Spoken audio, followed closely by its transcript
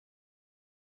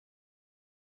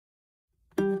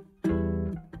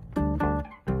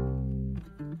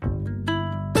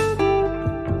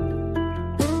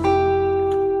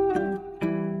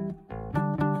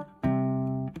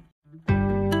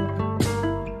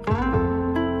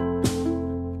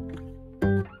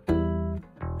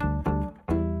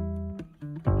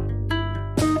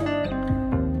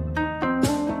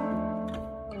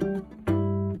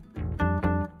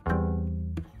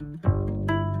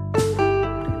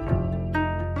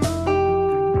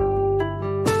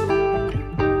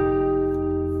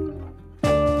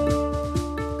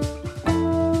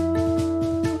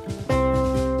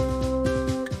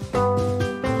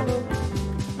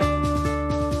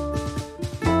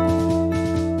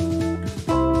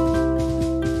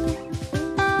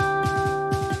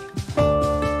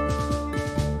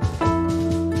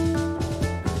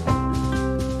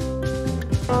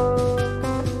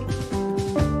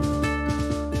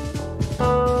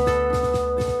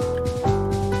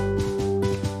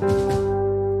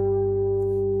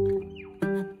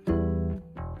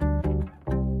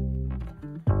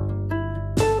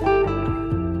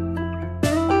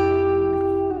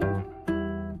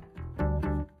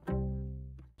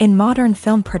In modern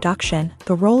film production,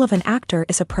 the role of an actor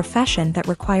is a profession that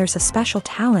requires a special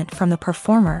talent from the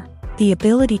performer, the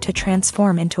ability to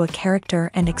transform into a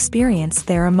character and experience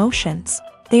their emotions.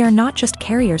 They are not just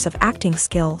carriers of acting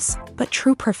skills, but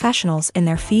true professionals in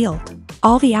their field.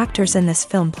 All the actors in this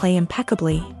film play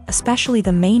impeccably, especially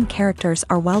the main characters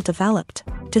are well developed.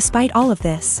 Despite all of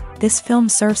this film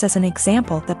serves as an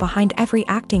example that behind every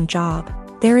acting job,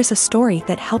 there is a story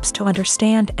that helps to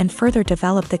understand and further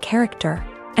develop the character.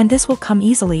 And this will come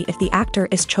easily if the actor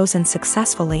is chosen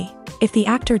successfully. If the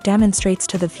actor demonstrates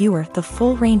to the viewer the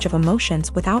full range of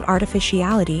emotions without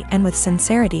artificiality and with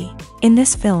sincerity. In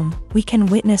this film, we can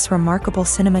witness remarkable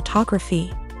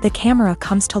cinematography. The camera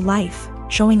comes to life,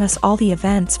 showing us all the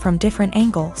events from different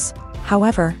angles.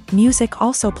 However, music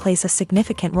also plays a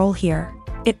significant role here.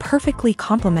 It perfectly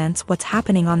complements what's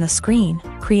happening on the screen,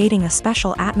 creating a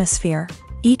special atmosphere.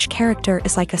 Each character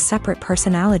is like a separate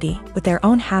personality, with their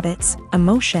own habits,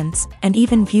 emotions, and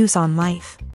even views on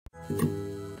life.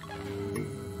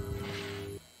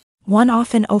 One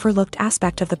often overlooked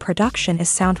aspect of the production is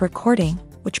sound recording,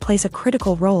 which plays a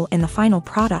critical role in the final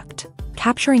product.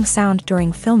 Capturing sound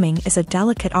during filming is a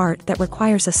delicate art that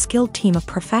requires a skilled team of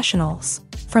professionals.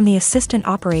 From the assistant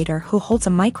operator who holds a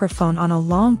microphone on a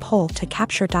long pole to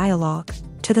capture dialogue,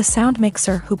 to the sound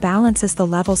mixer who balances the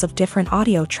levels of different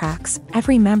audio tracks,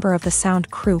 every member of the sound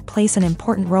crew plays an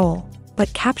important role.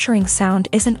 But capturing sound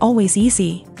isn't always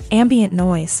easy. Ambient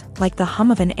noise, like the hum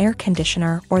of an air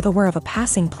conditioner or the whir of a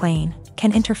passing plane,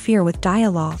 can interfere with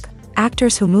dialogue.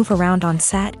 Actors who move around on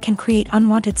set can create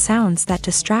unwanted sounds that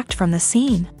distract from the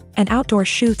scene. And outdoor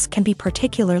shoots can be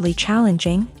particularly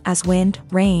challenging, as wind,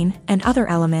 rain, and other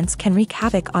elements can wreak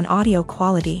havoc on audio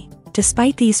quality.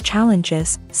 Despite these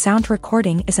challenges, sound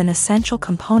recording is an essential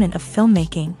component of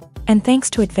filmmaking. And thanks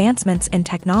to advancements in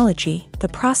technology, the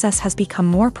process has become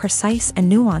more precise and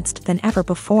nuanced than ever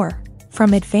before.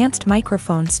 From advanced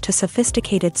microphones to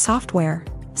sophisticated software,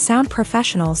 sound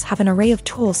professionals have an array of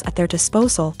tools at their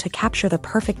disposal to capture the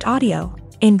perfect audio.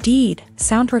 Indeed,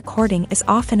 sound recording is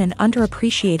often an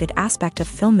underappreciated aspect of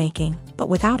filmmaking, but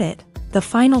without it, the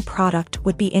final product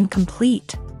would be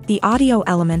incomplete. The audio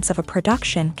elements of a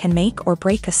production can make or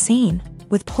break a scene,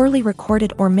 with poorly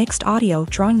recorded or mixed audio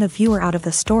drawing the viewer out of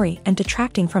the story and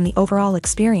detracting from the overall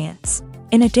experience.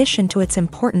 In addition to its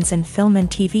importance in film and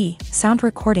TV, sound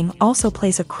recording also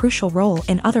plays a crucial role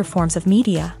in other forms of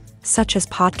media, such as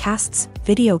podcasts,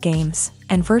 video games,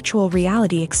 and virtual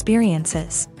reality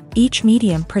experiences. Each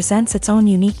medium presents its own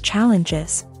unique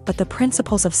challenges, but the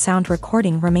principles of sound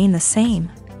recording remain the same.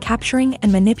 Capturing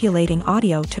and manipulating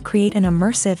audio to create an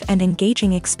immersive and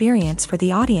engaging experience for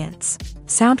the audience.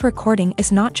 Sound recording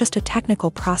is not just a technical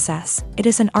process, it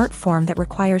is an art form that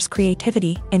requires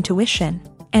creativity, intuition,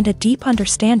 and a deep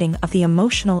understanding of the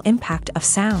emotional impact of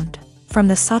sound. From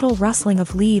the subtle rustling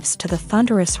of leaves to the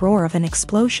thunderous roar of an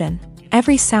explosion,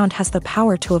 every sound has the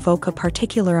power to evoke a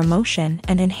particular emotion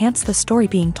and enhance the story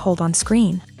being told on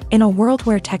screen. In a world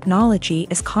where technology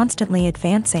is constantly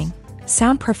advancing,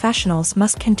 sound professionals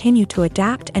must continue to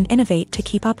adapt and innovate to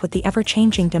keep up with the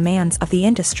ever-changing demands of the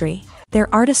industry.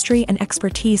 Their artistry and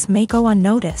expertise may go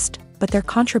unnoticed, but their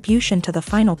contribution to the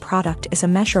final product is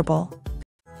immeasurable.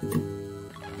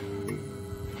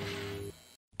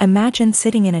 Imagine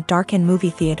sitting in a darkened movie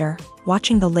theater,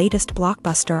 watching the latest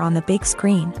blockbuster on the big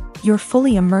screen. You're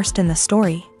fully immersed in the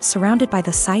story, surrounded by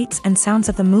the sights and sounds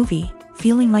of the movie,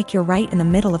 feeling like you're right in the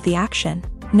middle of the action.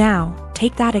 Now,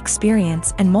 take that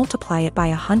experience and multiply it by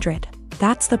 100.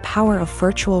 That's the power of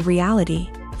virtual reality.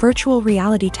 Virtual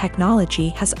reality technology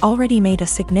has already made a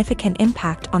significant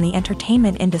impact on the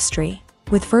entertainment industry.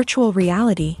 With virtual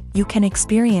reality, you can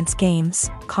experience games,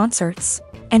 concerts,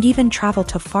 and even travel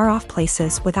to far-off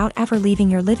places without ever leaving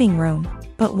your living room.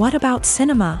 But what about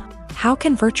cinema? How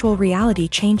can virtual reality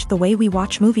change the way we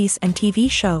watch movies and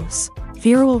TV shows?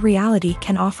 Virtual reality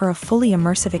can offer a fully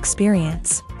immersive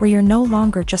experience, where you're no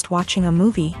longer just watching a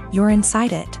movie, you're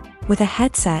inside it. With a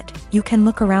headset, you can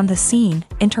look around the scene,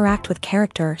 interact with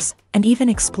characters, and even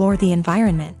explore the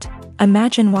environment.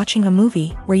 Imagine watching a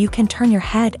movie where you can turn your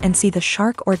head and see the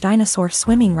shark or dinosaur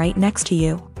swimming right next to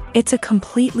you. It's a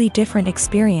completely different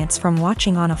experience from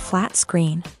watching on a flat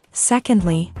screen.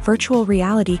 Secondly, virtual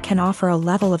reality can offer a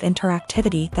level of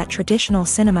interactivity that traditional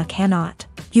cinema cannot.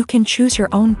 You can choose your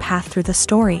own path through the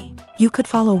story. You could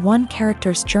follow one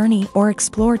character's journey or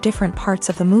explore different parts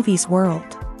of the movie's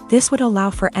world. This would allow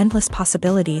for endless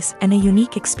possibilities and a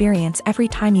unique experience every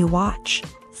time you watch.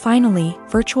 Finally,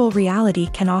 virtual reality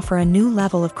can offer a new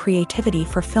level of creativity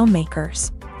for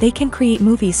filmmakers. They can create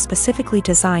movies specifically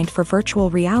designed for virtual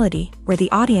reality, where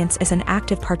the audience is an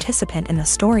active participant in the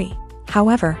story.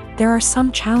 However, there are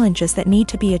some challenges that need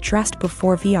to be addressed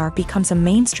before VR becomes a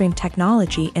mainstream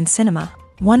technology in cinema.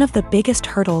 One of the biggest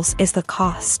hurdles is the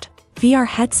cost. VR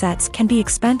headsets can be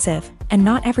expensive, and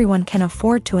not everyone can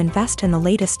afford to invest in the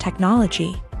latest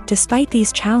technology. Despite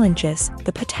these challenges,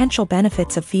 the potential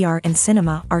benefits of VR in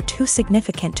cinema are too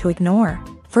significant to ignore.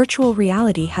 Virtual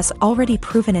reality has already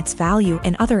proven its value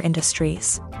in other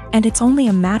industries, and it's only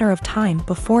a matter of time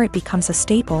before it becomes a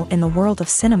staple in the world of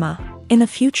cinema. In the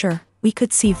future, we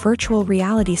could see virtual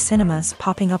reality cinemas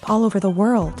popping up all over the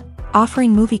world,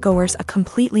 offering moviegoers a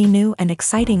completely new and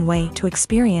exciting way to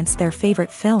experience their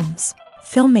favorite films.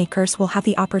 Filmmakers will have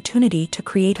the opportunity to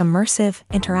create immersive,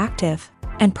 interactive,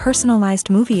 and personalized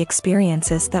movie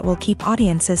experiences that will keep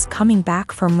audiences coming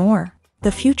back for more.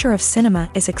 The future of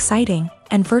cinema is exciting,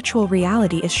 and virtual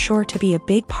reality is sure to be a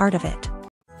big part of it.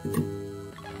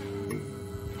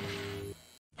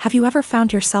 Have you ever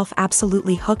found yourself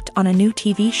absolutely hooked on a new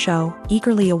TV show,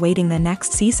 eagerly awaiting the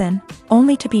next season,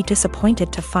 only to be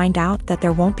disappointed to find out that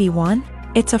there won't be one?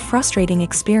 It's a frustrating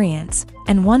experience,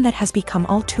 and one that has become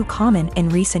all too common in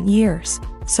recent years.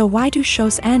 So why do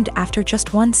shows end after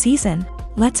just one season?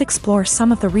 Let's explore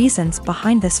some of the reasons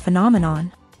behind this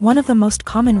phenomenon. One of the most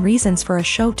common reasons for a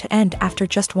show to end after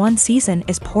just one season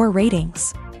is poor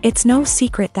ratings. It's no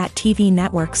secret that TV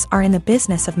networks are in the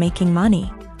business of making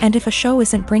money, and if a show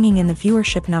isn't bringing in the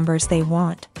viewership numbers they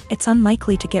want, it's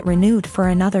unlikely to get renewed for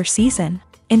another season.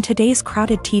 In today's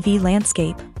crowded TV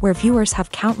landscape, where viewers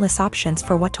have countless options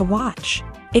for what to watch,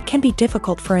 it can be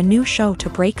difficult for a new show to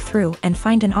break through and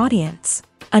find an audience.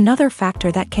 Another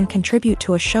factor that can contribute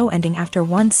to a show ending after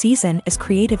one season is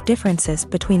creative differences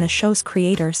between the show's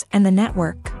creators and the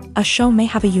network. A show may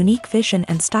have a unique vision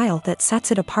and style that sets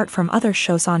it apart from other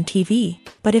shows on TV,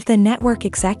 but if the network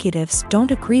executives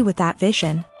don't agree with that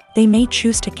vision, they may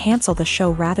choose to cancel the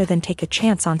show rather than take a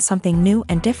chance on something new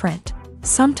and different.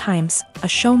 Sometimes, a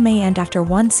show may end after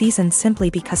one season simply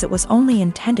because it was only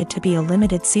intended to be a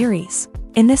limited series.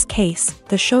 In this case,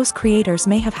 the show's creators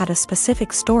may have had a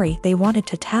specific story they wanted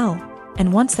to tell,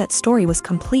 and once that story was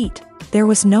complete, there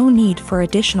was no need for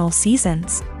additional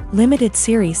seasons. Limited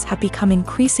series have become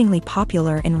increasingly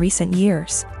popular in recent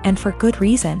years, and for good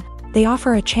reason. They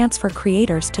offer a chance for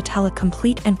creators to tell a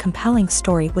complete and compelling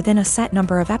story within a set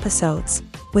number of episodes,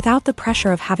 without the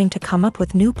pressure of having to come up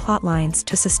with new plotlines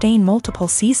to sustain multiple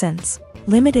seasons.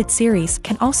 Limited series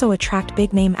can also attract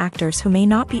big-name actors who may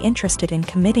not be interested in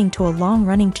committing to a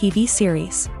long-running TV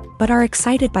series, but are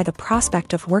excited by the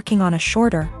prospect of working on a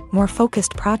shorter, more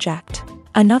focused project.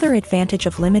 Another advantage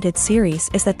of limited series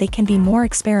is that they can be more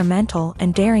experimental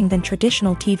and daring than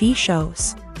traditional TV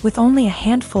shows. With only a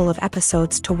handful of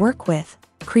episodes to work with,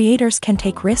 creators can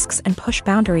take risks and push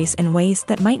boundaries in ways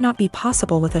that might not be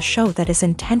possible with a show that is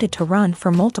intended to run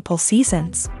for multiple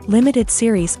seasons. Limited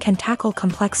series can tackle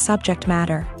complex subject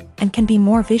matter, and can be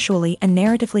more visually and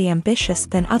narratively ambitious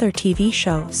than other TV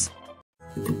shows.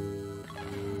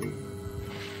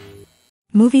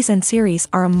 Movies and series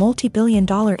are a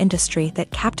multi-billion-dollar industry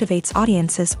that captivates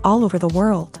audiences all over the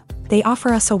world. They offer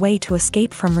us a way to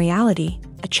escape from reality,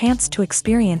 a chance to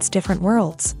experience different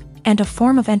worlds, and a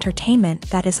form of entertainment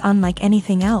that is unlike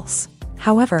anything else.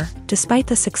 However, despite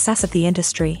the success of the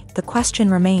industry, the question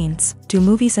remains, do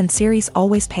movies and series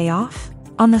always pay off?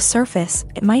 On the surface,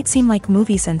 it might seem like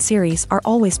movies and series are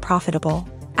always profitable.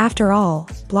 After all,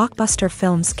 blockbuster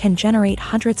films can generate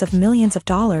hundreds of millions of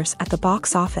dollars at the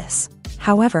box office.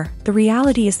 However, the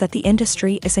reality is that the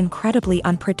industry is incredibly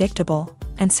unpredictable,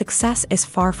 and success is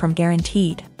far from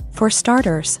guaranteed. For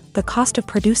starters, the cost of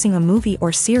producing a movie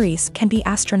or series can be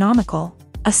astronomical.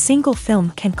 A single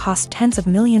film can cost tens of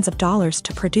millions of dollars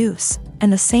to produce,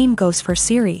 and the same goes for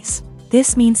series.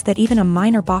 This means that even a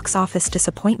minor box office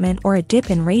disappointment or a dip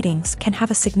in ratings can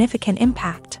have a significant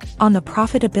impact on the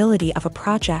profitability of a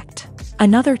project.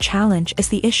 Another challenge is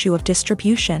the issue of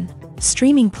distribution.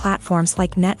 Streaming platforms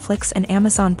like Netflix and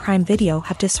Amazon Prime Video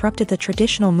have disrupted the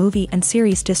traditional movie and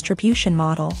series distribution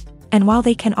model. And while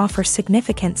they can offer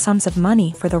significant sums of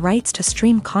money for the rights to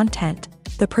stream content,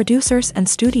 the producers and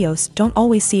studios don't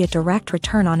always see a direct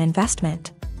return on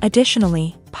investment.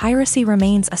 Additionally, piracy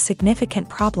remains a significant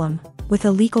problem, with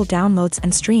illegal downloads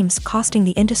and streams costing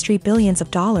the industry billions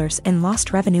of dollars in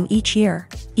lost revenue each year.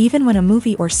 Even when a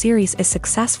movie or series is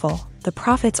successful, the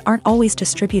profits aren't always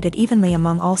distributed evenly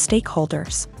among all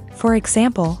stakeholders. For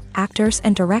example, actors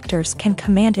and directors can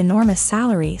command enormous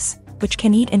salaries, which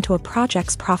can eat into a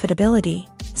project's profitability.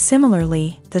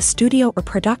 Similarly, the studio or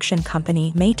production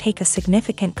company may take a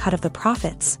significant cut of the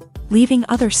profits, leaving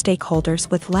other stakeholders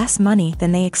with less money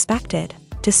than they expected.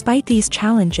 Despite these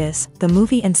challenges, the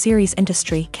movie and series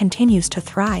industry continues to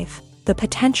thrive. The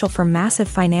potential for massive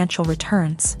financial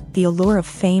returns, the allure of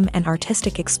fame and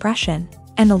artistic expression,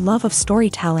 and the love of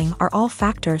storytelling are all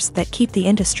factors that keep the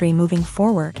industry moving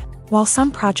forward. While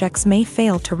some projects may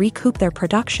fail to recoup their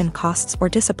production costs or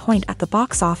disappoint at the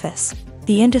box office,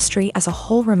 the industry as a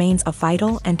whole remains a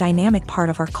vital and dynamic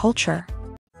part of our culture.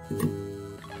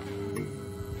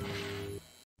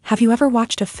 Have you ever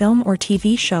watched a film or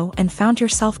TV show and found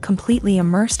yourself completely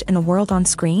immersed in the world on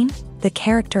screen? The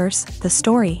characters, the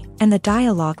story, and the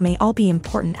dialogue may all be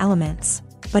important elements,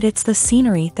 but it's the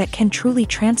scenery that can truly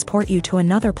transport you to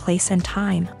another place and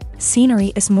time.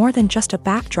 Scenery is more than just a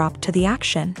backdrop to the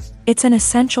action. It's an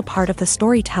essential part of the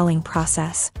storytelling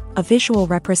process, a visual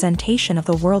representation of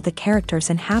the world the characters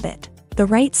inhabit. The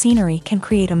right scenery can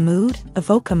create a mood,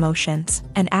 evoke emotions,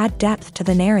 and add depth to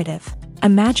the narrative.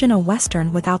 Imagine a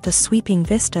Western without the sweeping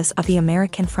vistas of the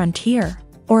American frontier,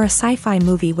 or a sci-fi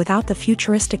movie without the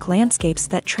futuristic landscapes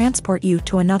that transport you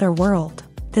to another world.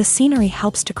 The scenery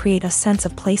helps to create a sense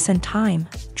of place and time,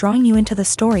 drawing you into the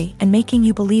story and making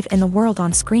you believe in the world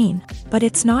on screen. But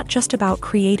it's not just about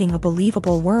creating a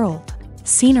believable world.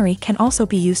 Scenery can also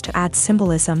be used to add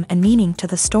symbolism and meaning to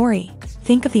the story.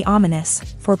 Think of the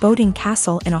ominous, foreboding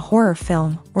castle in a horror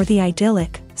film, or the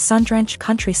idyllic, sun-drenched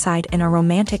countryside in a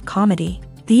romantic comedy.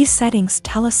 These settings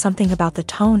tell us something about the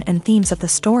tone and themes of the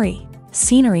story.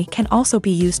 Scenery can also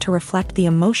be used to reflect the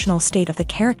emotional state of the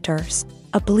characters.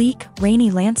 A bleak, rainy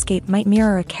landscape might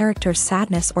mirror a character's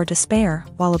sadness or despair,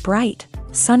 while a bright,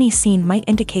 sunny scene might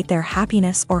indicate their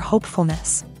happiness or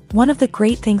hopefulness. One of the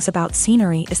great things about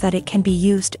scenery is that it can be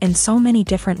used in so many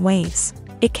different ways.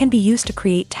 It can be used to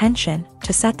create tension,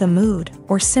 to set the mood,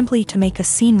 or simply to make a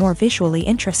scene more visually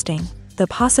interesting. The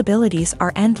possibilities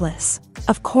are endless.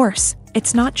 Of course,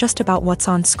 it's not just about what's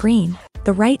on screen.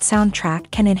 The right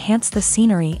soundtrack can enhance the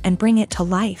scenery and bring it to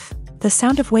life. The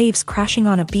sound of waves crashing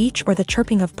on a beach or the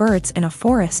chirping of birds in a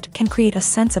forest can create a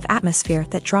sense of atmosphere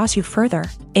that draws you further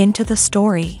into the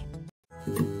story.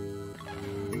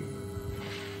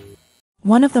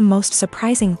 One of the most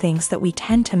surprising things that we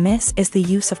tend to miss is the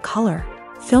use of color.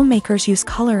 Filmmakers use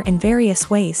color in various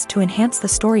ways to enhance the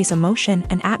story's emotion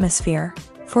and atmosphere.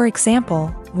 For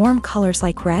example, warm colors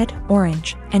like red,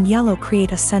 orange, and yellow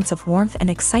create a sense of warmth and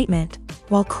excitement,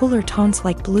 while cooler tones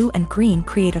like blue and green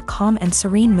create a calm and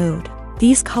serene mood.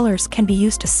 These colors can be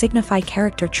used to signify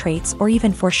character traits or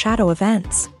even foreshadow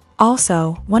events.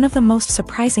 Also, one of the most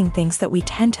surprising things that we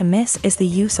tend to miss is the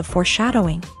use of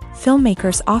foreshadowing.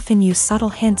 Filmmakers often use subtle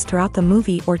hints throughout the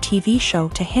movie or TV show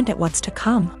to hint at what's to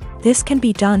come. This can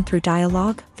be done through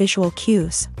dialogue, visual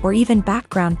cues, or even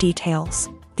background details.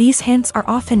 These hints are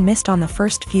often missed on the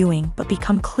first viewing but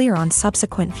become clear on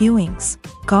subsequent viewings.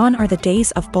 Gone are the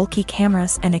days of bulky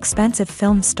cameras and expensive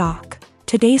film stock.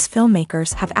 Today's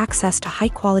filmmakers have access to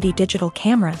high-quality digital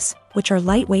cameras, which are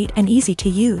lightweight and easy to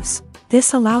use.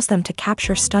 This allows them to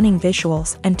capture stunning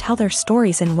visuals and tell their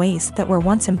stories in ways that were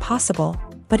once impossible.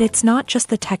 But it's not just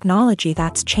the technology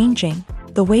that's changing.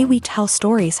 The way we tell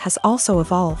stories has also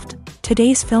evolved.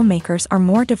 Today's filmmakers are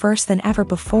more diverse than ever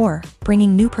before,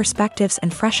 bringing new perspectives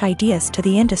and fresh ideas to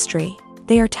the industry.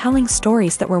 They are telling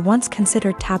stories that were once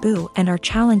considered taboo and are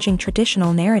challenging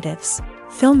traditional narratives.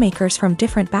 Filmmakers from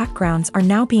different backgrounds are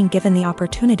now being given the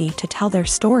opportunity to tell their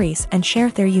stories and share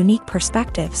their unique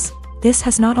perspectives. This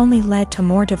has not only led to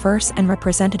more diverse and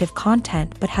representative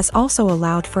content but has also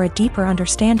allowed for a deeper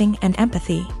understanding and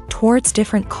empathy towards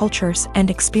different cultures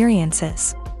and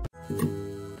experiences.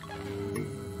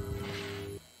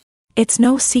 It's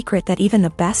no secret that even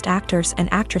the best actors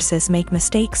and actresses make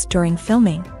mistakes during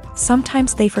filming.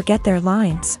 Sometimes they forget their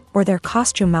lines, or their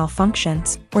costume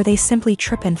malfunctions, or they simply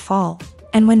trip and fall.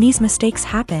 And when these mistakes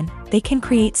happen, they can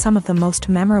create some of the most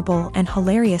memorable and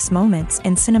hilarious moments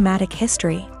in cinematic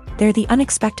history. They're the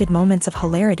unexpected moments of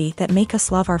hilarity that make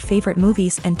us love our favorite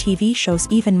movies and TV shows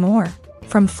even more.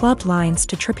 From flubbed lines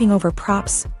to tripping over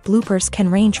props, bloopers can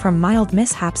range from mild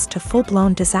mishaps to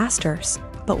full-blown disasters.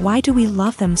 But why do we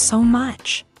love them so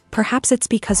much? Perhaps it's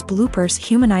because bloopers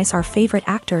humanize our favorite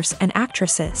actors and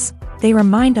actresses. They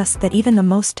remind us that even the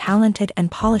most talented and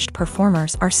polished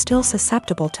performers are still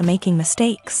susceptible to making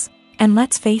mistakes. And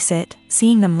let's face it,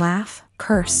 seeing them laugh,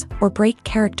 curse, or break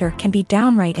character can be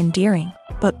downright endearing.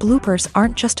 But bloopers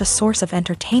aren't just a source of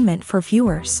entertainment for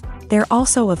viewers. They're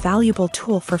also a valuable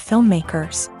tool for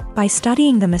filmmakers. By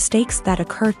studying the mistakes that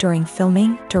occur during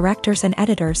filming, directors and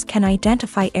editors can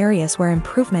identify areas where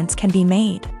improvements can be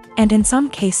made. And in some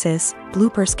cases,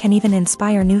 bloopers can even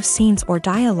inspire new scenes or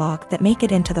dialogue that make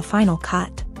it into the final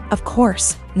cut. Of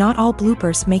course, not all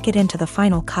bloopers make it into the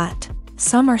final cut.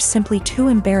 Some are simply too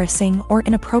embarrassing or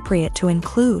inappropriate to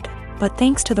include. But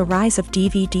thanks to the rise of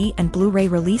DVD and Blu-ray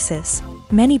releases,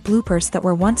 Many bloopers that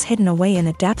were once hidden away in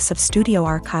the depths of studio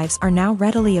archives are now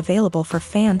readily available for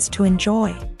fans to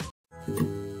enjoy.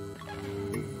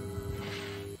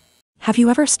 Have you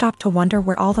ever stopped to wonder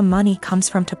where all the money comes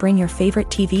from to bring your favorite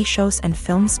TV shows and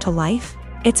films to life?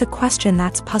 It's a question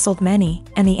that's puzzled many,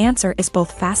 and the answer is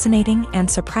both fascinating and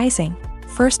surprising.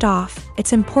 First off,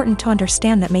 it's important to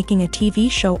understand that making a TV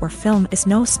show or film is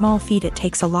no small feat. It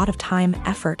takes a lot of time,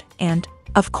 effort, and,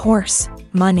 of course,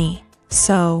 money.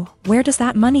 So, where does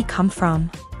that money come from?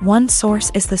 One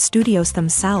source is the studios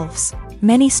themselves.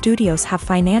 Many studios have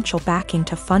financial backing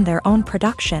to fund their own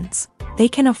productions. They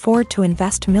can afford to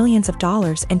invest millions of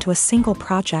dollars into a single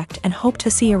project and hope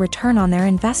to see a return on their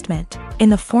investment, in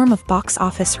the form of box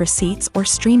office receipts or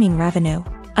streaming revenue.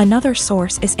 Another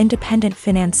source is independent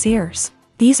financiers.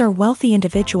 These are wealthy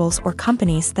individuals or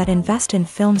companies that invest in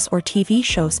films or TV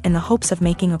shows in the hopes of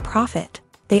making a profit.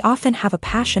 They often have a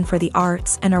passion for the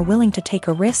arts and are willing to take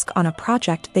a risk on a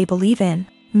project they believe in.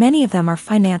 Many of them are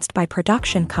financed by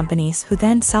production companies who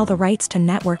then sell the rights to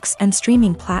networks and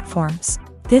streaming platforms.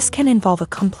 This can involve a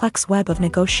complex web of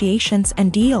negotiations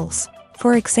and deals.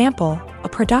 For example, a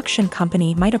production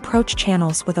company might approach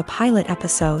channels with a pilot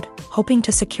episode, hoping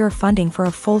to secure funding for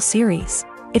a full series.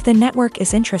 If the network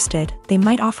is interested, they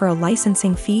might offer a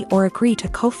licensing fee or agree to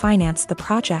co-finance the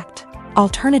project.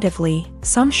 Alternatively,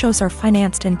 some shows are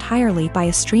financed entirely by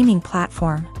a streaming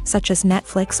platform, such as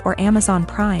Netflix or Amazon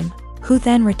Prime, who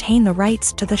then retain the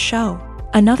rights to the show.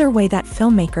 Another way that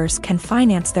filmmakers can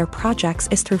finance their projects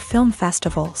is through film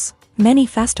festivals. Many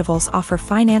festivals offer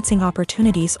financing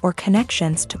opportunities or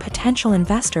connections to potential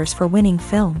investors for winning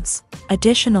films.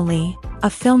 Additionally, a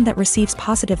film that receives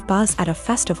positive buzz at a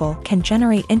festival can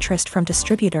generate interest from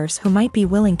distributors who might be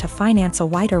willing to finance a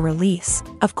wider release.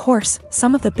 Of course,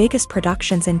 some of the biggest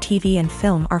productions in TV and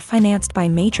film are financed by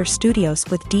major studios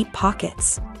with deep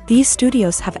pockets. These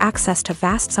studios have access to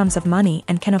vast sums of money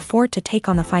and can afford to take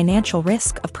on the financial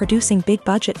risk of producing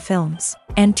big-budget films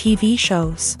and TV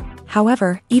shows.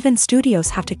 However, even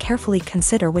studios have to carefully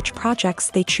consider which projects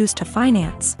they choose to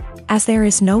finance, as there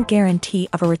is no guarantee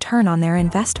of a return on their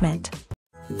investment.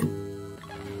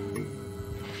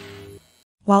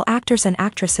 While actors and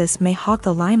actresses may hog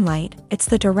the limelight, it's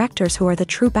the directors who are the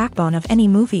true backbone of any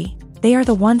movie. They are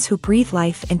the ones who breathe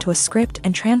life into a script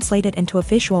and translate it into a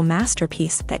visual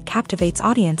masterpiece that captivates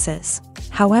audiences.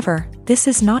 However, this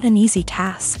is not an easy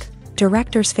task.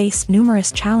 Directors face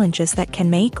numerous challenges that can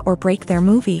make or break their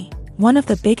movie. One of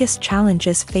the biggest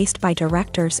challenges faced by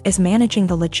directors is managing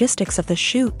the logistics of the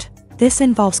shoot. This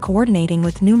involves coordinating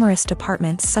with numerous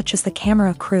departments such as the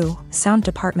camera crew, sound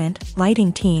department,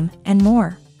 lighting team, and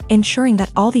more. Ensuring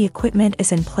that all the equipment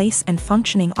is in place and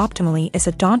functioning optimally is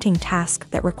a daunting task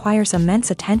that requires immense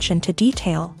attention to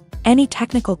detail. Any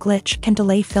technical glitch can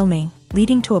delay filming,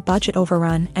 leading to a budget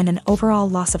overrun and an overall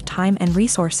loss of time and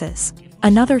resources.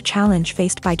 Another challenge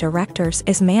faced by directors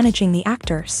is managing the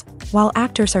actors. While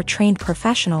actors are trained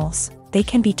professionals, they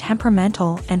can be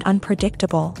temperamental and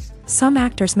unpredictable. Some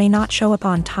actors may not show up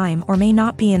on time or may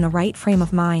not be in the right frame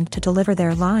of mind to deliver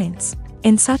their lines.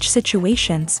 In such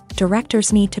situations,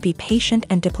 directors need to be patient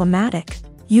and diplomatic,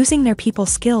 using their people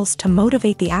skills to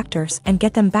motivate the actors and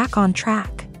get them back on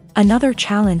track. Another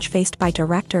challenge faced by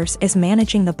directors is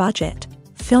managing the budget.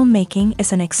 Filmmaking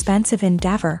is an expensive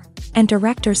endeavor, and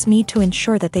directors need to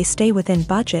ensure that they stay within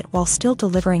budget while still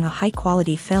delivering a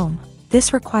high-quality film.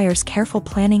 This requires careful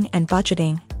planning and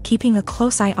budgeting, keeping a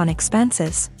close eye on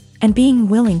expenses, and being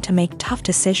willing to make tough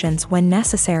decisions when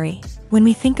necessary. When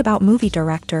we think about movie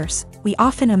directors, we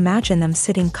often imagine them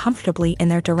sitting comfortably in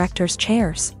their director's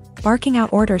chairs, barking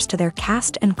out orders to their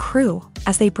cast and crew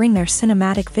as they bring their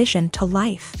cinematic vision to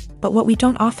life. But what we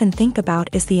don't often think about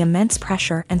is the immense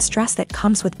pressure and stress that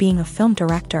comes with being a film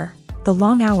director. The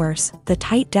long hours, the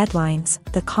tight deadlines,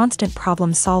 the constant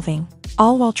problem solving,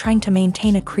 all while trying to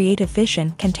maintain a creative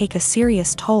vision can take a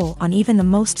serious toll on even the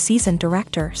most seasoned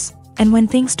directors. And when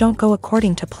things don't go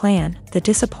according to plan, the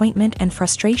disappointment and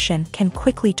frustration can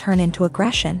quickly turn into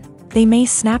aggression. They may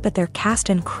snap at their cast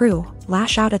and crew,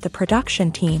 lash out at the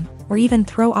production team, or even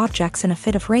throw objects in a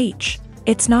fit of rage.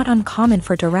 It's not uncommon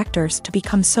for directors to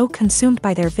become so consumed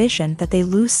by their vision that they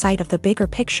lose sight of the bigger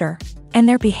picture, and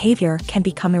their behavior can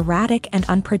become erratic and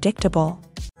unpredictable.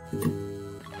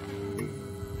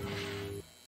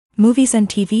 Movies and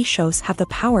TV shows have the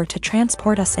power to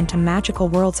transport us into magical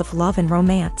worlds of love and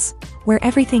romance, where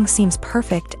everything seems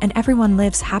perfect and everyone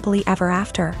lives happily ever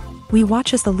after. We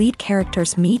watch as the lead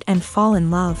characters meet and fall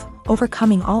in love,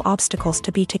 overcoming all obstacles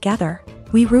to be together.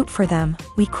 We root for them,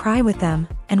 we cry with them,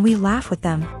 and we laugh with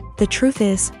them. The truth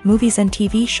is, movies and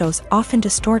TV shows often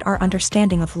distort our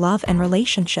understanding of love and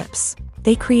relationships.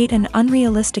 They create an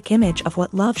unrealistic image of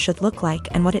what love should look like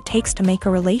and what it takes to make a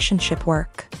relationship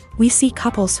work. We see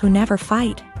couples who never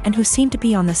fight, and who seem to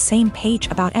be on the same page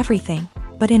about everything.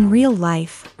 But in real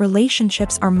life,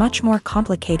 relationships are much more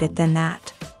complicated than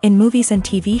that. In movies and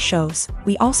TV shows,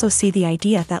 we also see the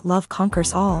idea that love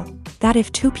conquers all. That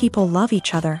if two people love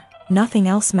each other, nothing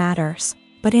else matters.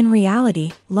 But in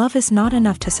reality, love is not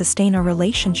enough to sustain a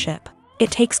relationship.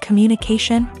 It takes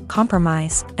communication,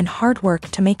 compromise, and hard work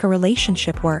to make a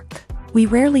relationship work. We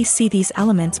rarely see these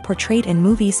elements portrayed in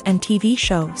movies and TV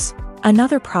shows.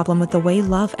 Another problem with the way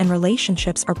love and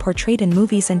relationships are portrayed in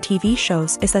movies and TV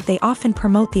shows is that they often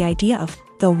promote the idea of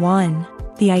the one.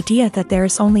 The idea that there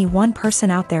is only one person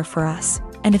out there for us,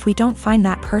 and if we don't find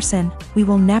that person, we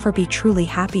will never be truly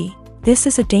happy. This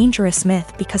is a dangerous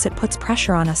myth because it puts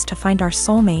pressure on us to find our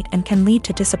soulmate and can lead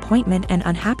to disappointment and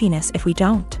unhappiness if we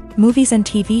don't. Movies and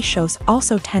TV shows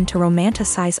also tend to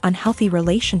romanticize unhealthy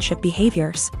relationship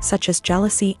behaviors, such as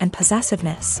jealousy and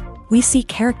possessiveness. We see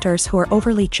characters who are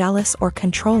overly jealous or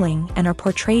controlling and are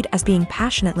portrayed as being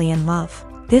passionately in love.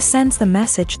 This sends the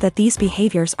message that these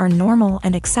behaviors are normal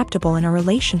and acceptable in a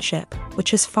relationship,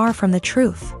 which is far from the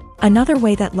truth. Another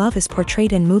way that love is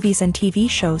portrayed in movies and TV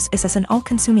shows is as an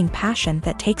all-consuming passion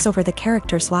that takes over the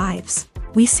characters' lives.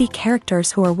 We see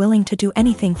characters who are willing to do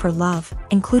anything for love,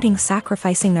 including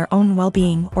sacrificing their own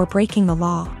well-being or breaking the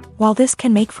law. While this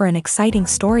can make for an exciting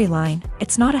storyline,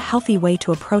 it's not a healthy way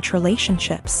to approach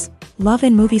relationships. Love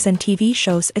in movies and TV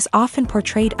shows is often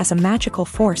portrayed as a magical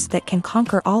force that can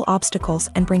conquer all obstacles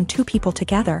and bring two people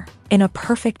together. In a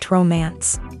perfect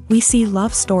romance, we see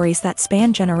love stories that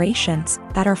span generations,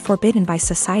 that are forbidden by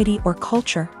society or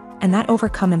culture, and that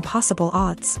overcome impossible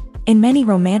odds. In many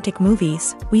romantic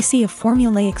movies, we see a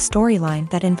formulaic storyline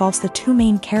that involves the two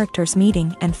main characters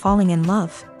meeting and falling in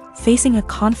love, facing a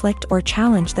conflict or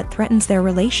challenge that threatens their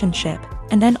relationship,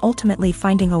 and then ultimately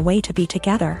finding a way to be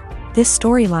together. This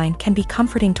storyline can be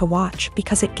comforting to watch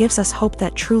because it gives us hope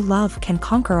that true love can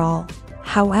conquer all.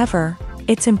 However,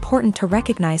 it's important to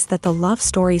recognize that the love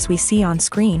stories we see on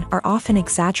screen are often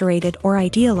exaggerated or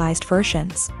idealized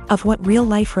versions of what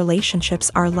real-life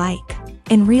relationships are like.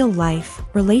 In real life,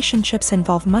 relationships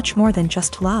involve much more than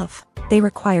just love. They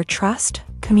require trust,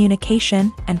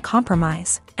 communication, and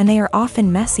compromise, and they are often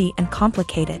messy and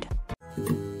complicated.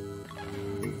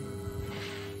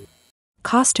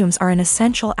 Costumes are an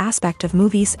essential aspect of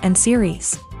movies and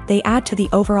series. They add to the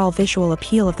overall visual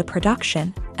appeal of the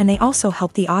production, and they also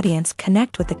help the audience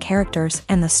connect with the characters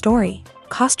and the story.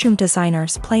 Costume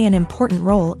designers play an important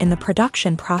role in the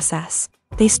production process.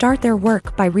 They start their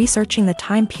work by researching the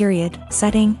time period,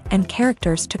 setting, and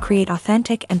characters to create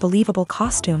authentic and believable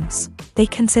costumes. They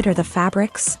consider the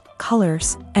fabrics,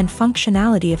 colors, and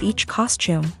functionality of each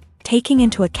costume, taking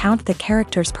into account the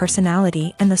character's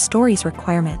personality and the story's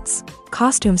requirements.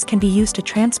 Costumes can be used to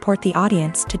transport the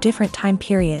audience to different time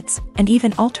periods, and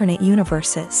even alternate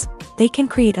universes. They can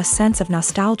create a sense of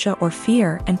nostalgia or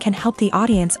fear and can help the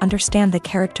audience understand the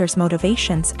character's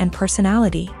motivations and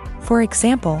personality. For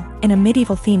example, in a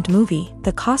medieval-themed movie,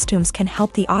 the costumes can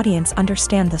help the audience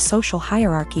understand the social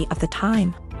hierarchy of the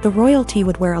time. The royalty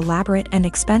would wear elaborate and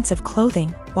expensive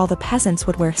clothing, while the peasants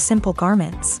would wear simple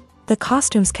garments. The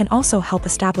costumes can also help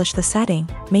establish the setting,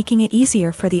 making it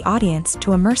easier for the audience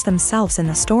to immerse themselves in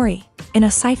the story. In a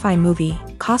sci-fi movie,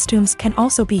 costumes can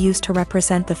also be used to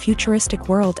represent the futuristic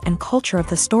world and culture of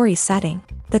the story's setting.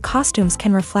 The costumes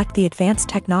can reflect the advanced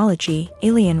technology,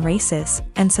 alien races,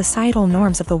 and societal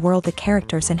norms of the world the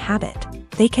characters inhabit.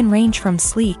 They can range from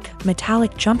sleek,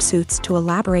 metallic jumpsuits to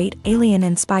elaborate,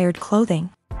 alien-inspired clothing.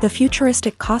 The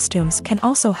futuristic costumes can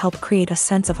also help create a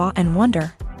sense of awe and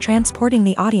wonder, transporting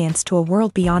the audience to a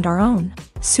world beyond our own.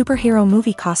 Superhero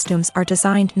movie costumes are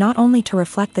designed not only to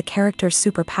reflect the character's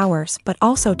superpowers but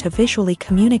also to visually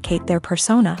communicate their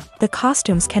persona. The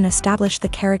costumes can establish the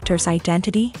character's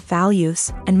identity,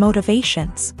 values, and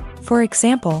motivations. For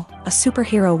example, a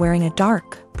superhero wearing a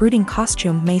dark, brooding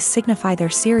costume may signify their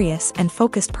serious and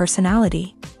focused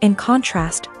personality. In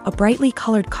contrast, a brightly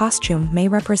colored costume may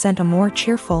represent a more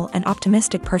cheerful and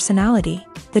optimistic personality.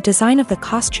 The design of the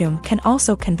costume can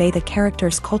also convey the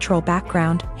character's cultural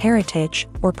background, heritage,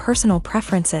 or personal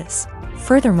preferences.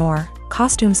 Furthermore,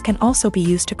 costumes can also be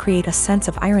used to create a sense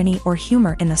of irony or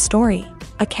humor in the story.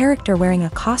 A character wearing a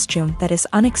costume that is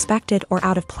unexpected or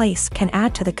out of place can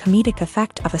add to the comedic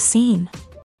effect of a scene.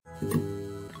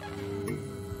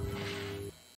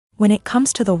 When it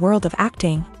comes to the world of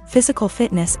acting, physical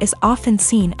fitness is often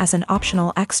seen as an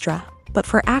optional extra. But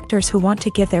for actors who want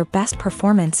to give their best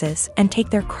performances and take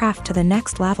their craft to the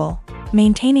next level,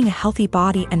 maintaining a healthy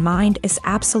body and mind is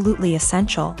absolutely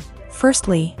essential.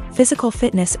 Firstly, physical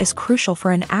fitness is crucial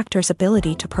for an actor's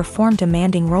ability to perform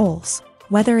demanding roles.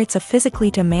 Whether it's a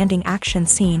physically demanding action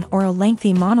scene or a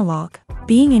lengthy monologue,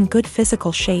 being in good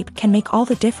physical shape can make all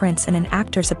the difference in an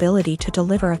actor's ability to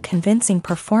deliver a convincing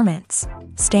performance.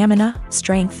 Stamina,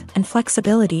 strength, and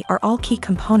flexibility are all key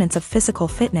components of physical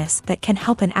fitness that can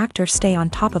help an actor stay on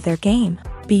top of their game.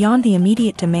 Beyond the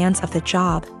immediate demands of the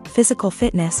job, physical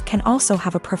fitness can also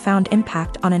have a profound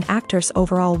impact on an actor's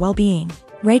overall well-being.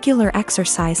 Regular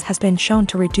exercise has been shown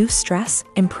to reduce stress,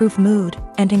 improve mood,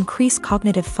 and increase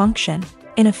cognitive function.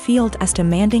 In a field as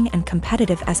demanding and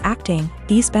competitive as acting,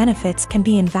 these benefits can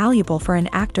be invaluable for an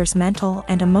actor's mental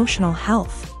and emotional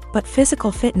health. But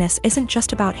physical fitness isn't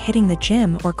just about hitting the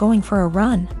gym or going for a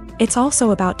run. It's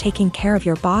also about taking care of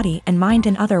your body and mind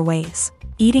in other ways.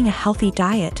 Eating a healthy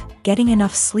diet, getting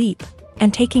enough sleep,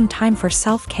 and taking time for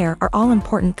self-care are all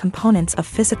important components of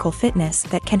physical fitness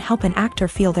that can help an actor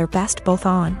feel their best both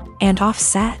on and off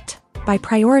set. By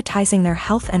prioritizing their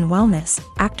health and wellness,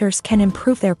 actors can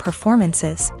improve their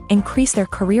performances, increase their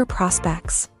career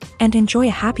prospects, and enjoy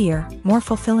a happier, more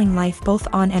fulfilling life both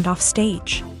on and off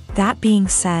stage. That being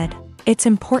said, it's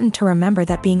important to remember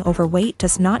that being overweight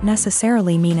does not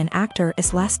necessarily mean an actor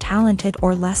is less talented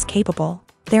or less capable.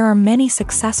 There are many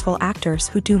successful actors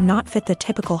who do not fit the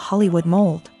typical Hollywood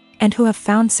mold, and who have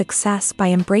found success by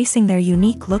embracing their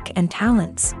unique look and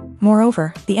talents.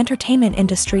 Moreover, the entertainment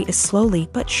industry is slowly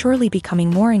but surely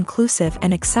becoming more inclusive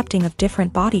and accepting of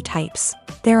different body types.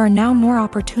 There are now more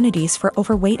opportunities for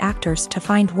overweight actors to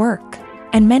find work,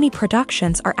 and many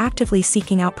productions are actively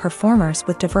seeking out performers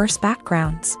with diverse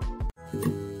backgrounds.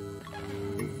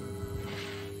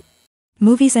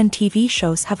 Movies and TV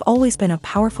shows have always been a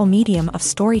powerful medium of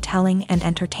storytelling and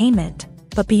entertainment,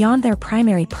 but beyond their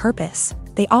primary purpose,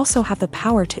 they also have the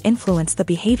power to influence the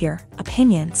behavior,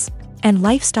 opinions, and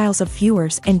lifestyles of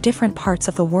viewers in different parts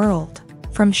of the world.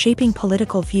 From shaping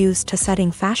political views to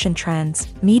setting fashion trends,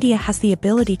 media has the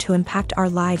ability to impact our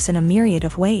lives in a myriad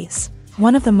of ways.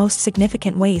 One of the most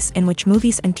significant ways in which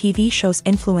movies and TV shows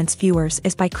influence viewers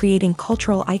is by creating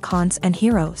cultural icons and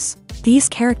heroes. These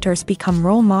characters become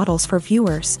role models for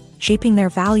viewers, shaping their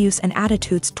values and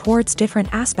attitudes towards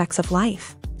different aspects of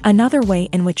life. Another way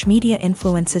in which media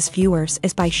influences viewers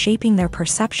is by shaping their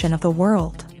perception of the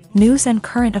world. News and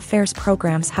current affairs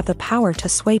programs have the power to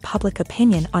sway public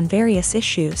opinion on various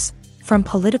issues, from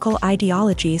political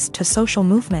ideologies to social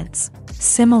movements.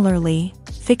 Similarly,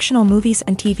 fictional movies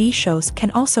and TV shows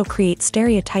can also create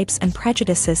stereotypes and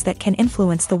prejudices that can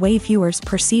influence the way viewers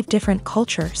perceive different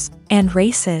cultures and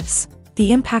races.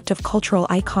 The impact of cultural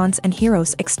icons and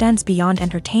heroes extends beyond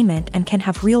entertainment and can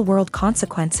have real-world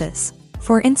consequences.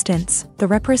 For instance, the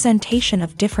representation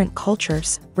of different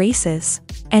cultures, races,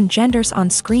 and genders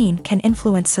on screen can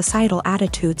influence societal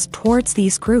attitudes towards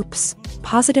these groups.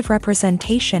 Positive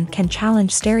representation can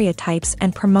challenge stereotypes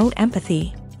and promote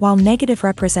empathy, while negative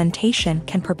representation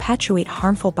can perpetuate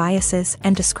harmful biases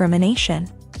and discrimination.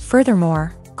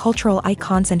 Furthermore, cultural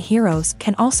icons and heroes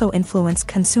can also influence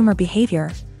consumer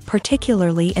behavior,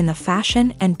 particularly in the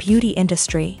fashion and beauty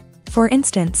industry. For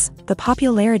instance, the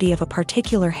popularity of a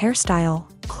particular hairstyle,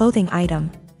 clothing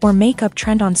item, or makeup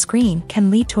trend on screen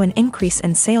can lead to an increase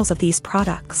in sales of these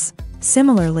products.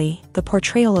 Similarly, the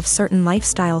portrayal of certain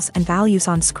lifestyles and values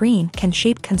on screen can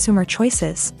shape consumer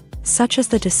choices, such as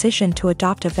the decision to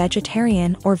adopt a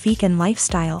vegetarian or vegan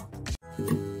lifestyle.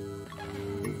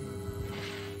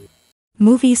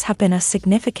 Movies have been a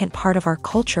significant part of our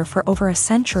culture for over a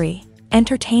century,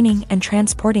 entertaining and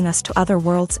transporting us to other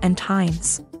worlds and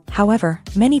times. However,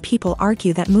 many people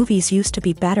argue that movies used to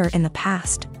be better in the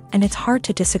past, and it's hard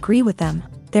to disagree with them.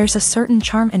 There's a certain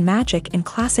charm and magic in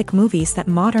classic movies that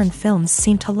modern films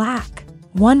seem to lack.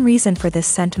 One reason for this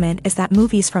sentiment is that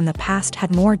movies from the past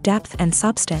had more depth and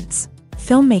substance.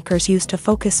 Filmmakers used to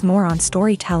focus more on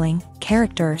storytelling,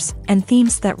 characters, and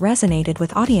themes that resonated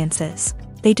with audiences.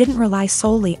 They didn't rely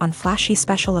solely on flashy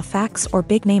special effects or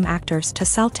big-name actors to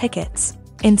sell tickets.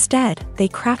 Instead, they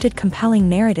crafted compelling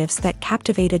narratives that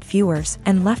captivated viewers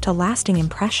and left a lasting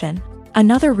impression.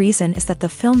 Another reason is that the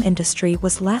film industry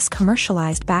was less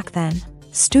commercialized back then.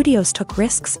 Studios took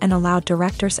risks and allowed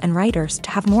directors and writers to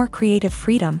have more creative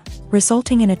freedom,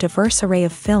 resulting in a diverse array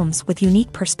of films with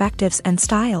unique perspectives and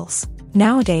styles.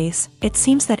 Nowadays, it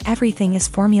seems that everything is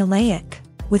formulaic,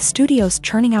 with studios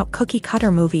churning out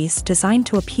cookie-cutter movies designed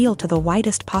to appeal to the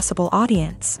widest possible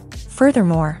audience.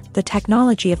 Furthermore, the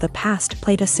technology of the past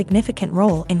played a significant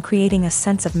role in creating a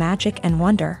sense of magic and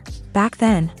wonder. Back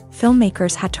then,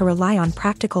 filmmakers had to rely on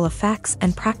practical effects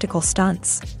and practical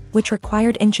stunts, which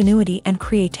required ingenuity and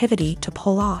creativity to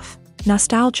pull off.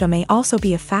 Nostalgia may also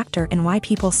be a factor in why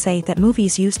people say that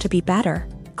movies used to be better.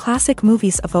 Classic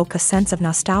movies evoke a sense of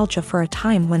nostalgia for a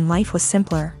time when life was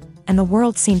simpler, and the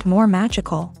world seemed more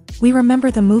magical. We remember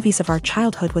the movies of our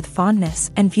childhood with fondness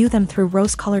and view them through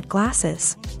rose-colored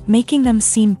glasses, making them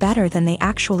seem better than they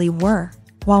actually were.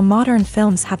 While modern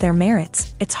films have their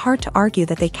merits, it's hard to argue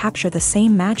that they capture the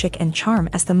same magic and charm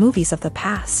as the movies of the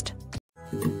past.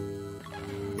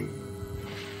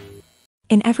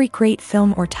 In every great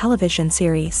film or television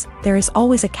series, there is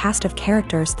always a cast of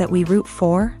characters that we root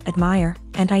for, admire,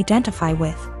 and identify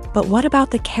with. But what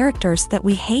about the characters that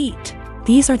we hate?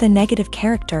 These are the negative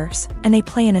characters, and they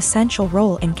play an essential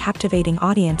role in captivating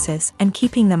audiences and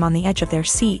keeping them on the edge of their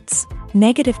seats.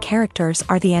 Negative characters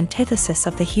are the antithesis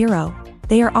of the hero.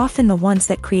 They are often the ones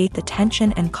that create the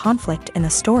tension and conflict in the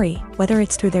story, whether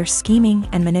it's through their scheming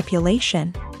and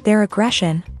manipulation, their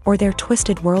aggression, or their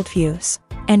twisted worldviews.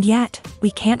 And yet,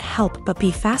 we can't help but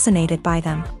be fascinated by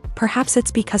them. Perhaps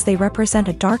it's because they represent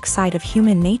a dark side of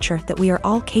human nature that we are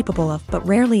all capable of but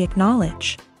rarely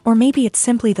acknowledge. Or maybe it's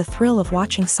simply the thrill of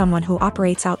watching someone who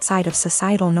operates outside of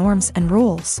societal norms and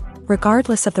rules.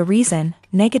 Regardless of the reason,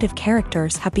 negative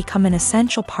characters have become an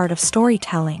essential part of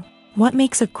storytelling. What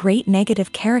makes a great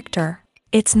negative character?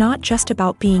 It's not just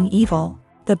about being evil.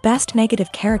 The best negative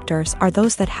characters are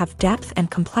those that have depth and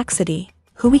complexity,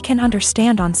 who we can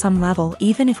understand on some level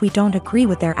even if we don't agree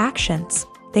with their actions.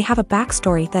 They have a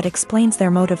backstory that explains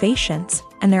their motivations,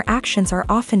 and their actions are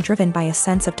often driven by a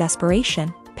sense of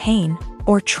desperation, pain,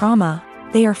 or trauma.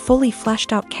 They are fully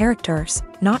fleshed out characters,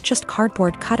 not just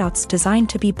cardboard cutouts designed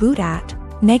to be booed at.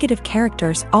 Negative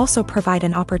characters also provide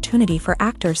an opportunity for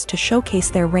actors to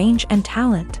showcase their range and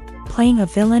talent. Playing a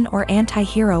villain or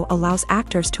anti-hero allows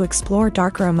actors to explore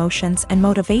darker emotions and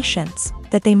motivations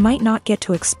that they might not get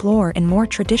to explore in more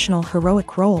traditional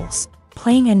heroic roles.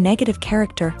 Playing a negative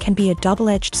character can be a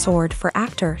double-edged sword for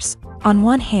actors. On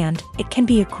one hand, it can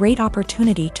be a great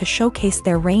opportunity to showcase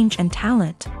their range and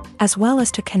talent, as well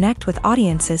as to connect with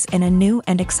audiences in a new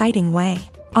and exciting way.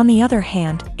 On the other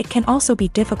hand, it can also be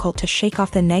difficult to shake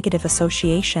off the negative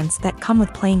associations that come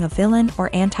with playing a villain or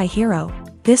anti-hero.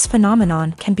 This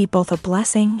phenomenon can be both a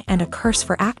blessing and a curse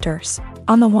for actors.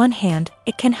 On the one hand,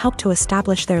 it can help to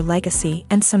establish their legacy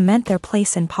and cement their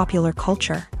place in popular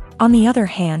culture. On the other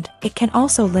hand, it can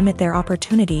also limit their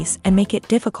opportunities and make it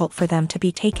difficult for them to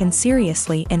be taken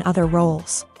seriously in other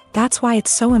roles. That's why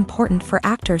it's so important for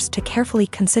actors to carefully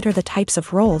consider the types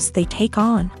of roles they take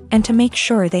on, and to make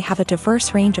sure they have a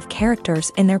diverse range of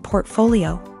characters in their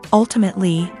portfolio.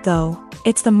 Ultimately, though,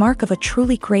 it's the mark of a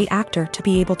truly great actor to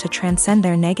be able to transcend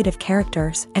their negative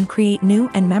characters and create new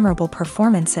and memorable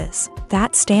performances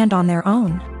that stand on their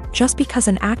own. Just because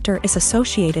an actor is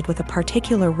associated with a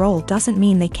particular role doesn't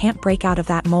mean they can't break out of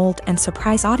that mold and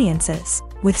surprise audiences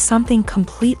with something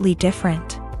completely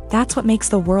different. That's what makes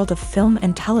the world of film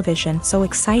and television so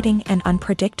exciting and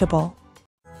unpredictable.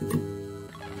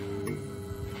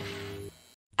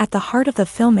 At the heart of the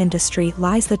film industry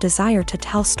lies the desire to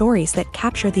tell stories that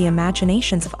capture the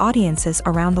imaginations of audiences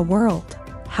around the world.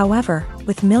 However,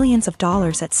 with millions of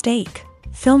dollars at stake,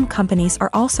 film companies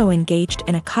are also engaged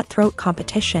in a cutthroat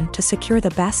competition to secure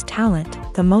the best talent,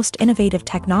 the most innovative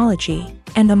technology,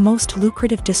 and the most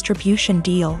lucrative distribution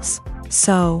deals.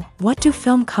 So, what do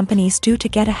film companies do to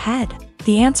get ahead?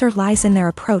 The answer lies in their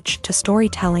approach to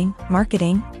storytelling,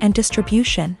 marketing, and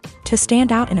distribution. To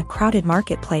stand out in a crowded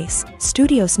marketplace,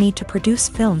 studios need to produce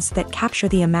films that capture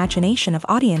the imagination of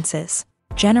audiences,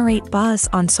 generate buzz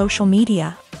on social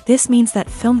media. This means that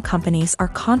film companies are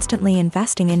constantly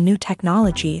investing in new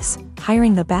technologies,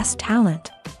 hiring the best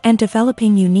talent, and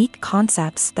developing unique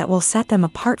concepts that will set them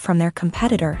apart from their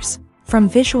competitors. From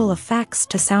visual effects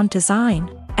to sound design,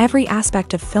 every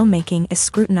aspect of filmmaking is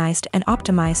scrutinized and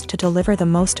optimized to deliver the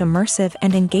most immersive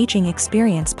and engaging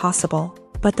experience possible.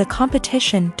 But the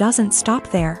competition doesn't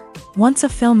stop there. Once a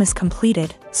film is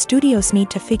completed, studios need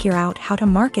to figure out how to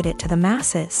market it to the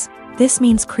masses. This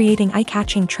means creating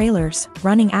eye-catching trailers,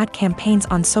 running ad campaigns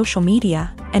on social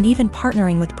media, and even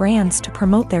partnering with brands to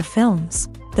promote their films.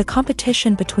 The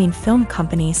competition between film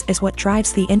companies is what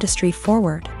drives the industry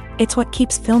forward. It's what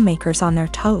keeps filmmakers on their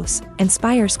toes,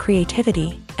 inspires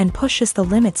creativity, and pushes the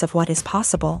limits of what is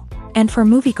possible. And for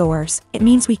moviegoers, it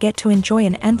means we get to enjoy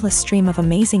an endless stream of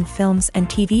amazing films and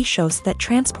TV shows that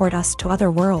transport us to other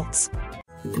worlds.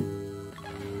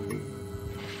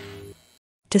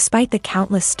 Despite the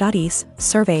countless studies,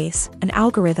 surveys, and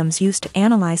algorithms used to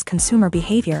analyze consumer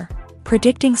behavior,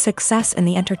 Predicting success in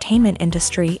the entertainment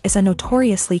industry is a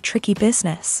notoriously tricky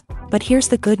business. But here's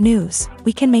the good news: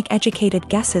 we can make educated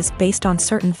guesses based on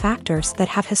certain factors that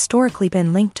have historically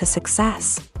been linked to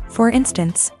success. For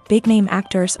instance, big-name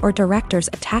actors or directors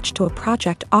attached to a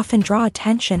project often draw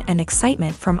attention and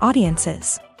excitement from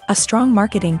audiences. A strong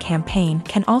marketing campaign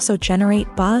can also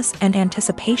generate buzz and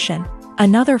anticipation.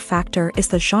 Another factor is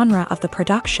the genre of the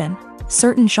production.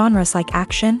 Certain genres like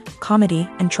action, comedy,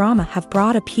 and drama have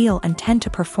broad appeal and tend to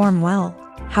perform well.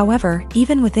 However,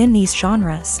 even within these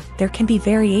genres, there can be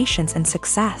variations in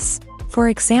success. For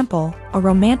example, a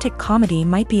romantic comedy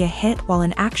might be a hit while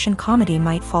an action comedy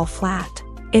might fall flat.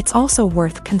 It's also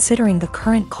worth considering the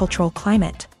current cultural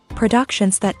climate.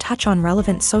 Productions that touch on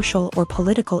relevant social or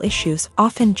political issues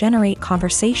often generate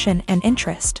conversation and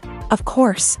interest. Of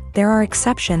course, there are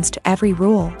exceptions to every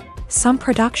rule. Some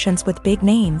productions with big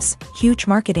names, huge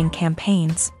marketing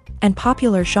campaigns, and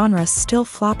popular genres still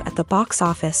flop at the box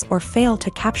office or fail to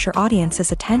capture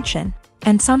audiences' attention.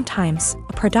 And sometimes,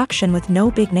 a production with no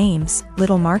big names,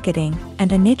 little marketing,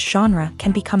 and a niche genre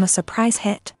can become a surprise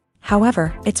hit.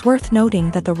 However, it's worth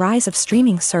noting that the rise of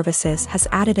streaming services has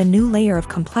added a new layer of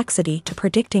complexity to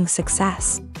predicting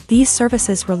success. These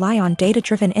services rely on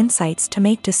data-driven insights to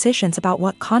make decisions about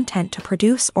what content to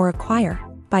produce or acquire.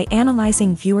 By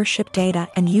analyzing viewership data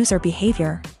and user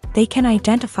behavior, they can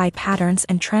identify patterns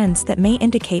and trends that may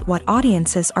indicate what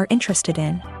audiences are interested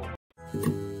in.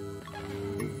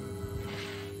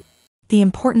 The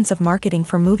importance of marketing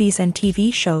for movies and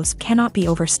TV shows cannot be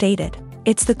overstated.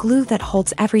 It's the glue that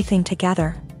holds everything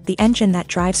together, the engine that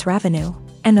drives revenue,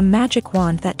 and the magic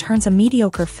wand that turns a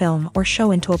mediocre film or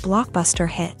show into a blockbuster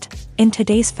hit. In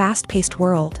today's fast-paced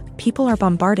world, people are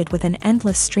bombarded with an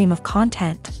endless stream of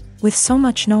content. With so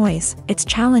much noise, it's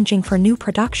challenging for new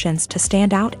productions to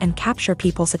stand out and capture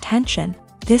people's attention.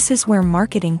 This is where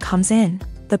marketing comes in.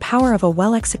 The power of a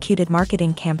well-executed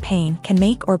marketing campaign can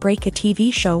make or break a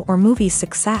TV show or movie's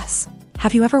success.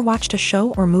 Have you ever watched a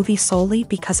show or movie solely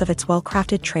because of its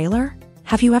well-crafted trailer?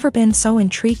 Have you ever been so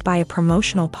intrigued by a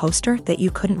promotional poster that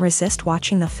you couldn't resist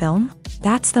watching the film?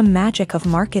 That's the magic of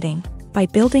marketing. By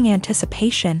building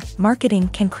anticipation, marketing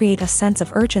can create a sense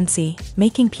of urgency,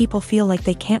 making people feel like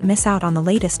they can't miss out on the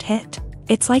latest hit.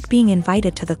 It's like being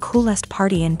invited to the coolest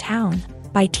party in town.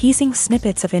 By teasing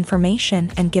snippets of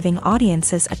information and giving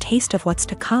audiences a taste of what's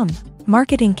to come,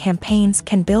 marketing campaigns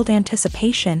can build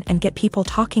anticipation and get people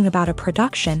talking about a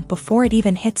production before it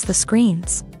even hits the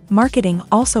screens. Marketing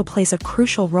also plays a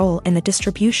crucial role in the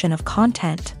distribution of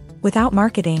content. Without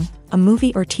marketing, a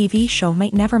movie or TV show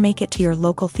might never make it to your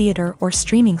local theater or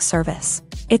streaming service.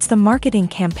 It's the marketing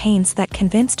campaigns that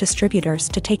convince distributors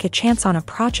to take a chance on a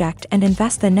project and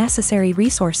invest the necessary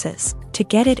resources to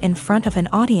get it in front of an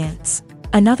audience.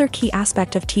 Another key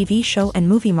aspect of TV show and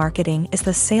movie marketing is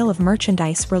the sale of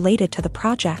merchandise related to the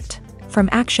project. From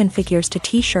action figures to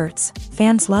t-shirts,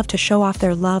 fans love to show off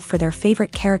their love for their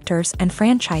favorite characters and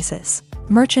franchises.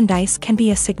 Merchandise can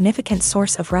be a significant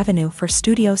source of revenue for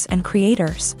studios and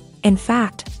creators. In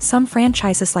fact, some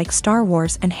franchises like Star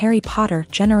Wars and Harry Potter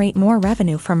generate more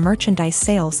revenue from merchandise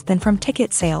sales than from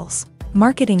ticket sales.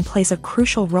 Marketing plays a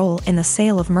crucial role in the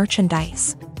sale of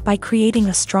merchandise. By creating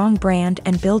a strong brand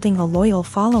and building a loyal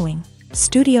following,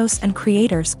 studios and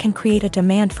creators can create a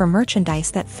demand for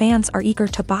merchandise that fans are eager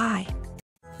to buy.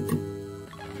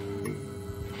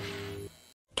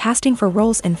 Casting for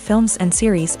roles in films and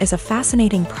series is a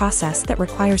fascinating process that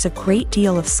requires a great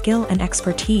deal of skill and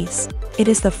expertise. It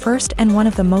is the first and one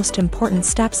of the most important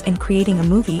steps in creating a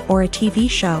movie or a TV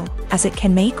show, as it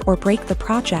can make or break the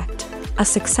project. A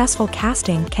successful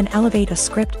casting can elevate a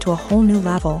script to a whole new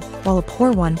level, while a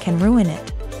poor one can ruin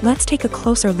it. Let's take a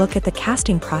closer look at the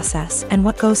casting process and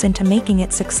what goes into making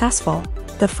it successful.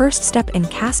 The first step in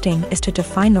casting is to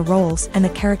define the roles and the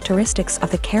characteristics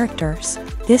of the characters.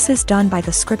 This is done by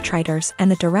the scriptwriters and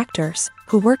the directors,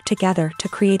 who work together to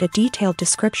create a detailed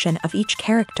description of each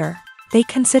character. They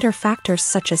consider factors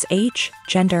such as age,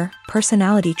 gender,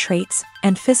 personality traits,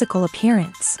 and physical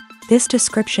appearance. This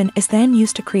description is then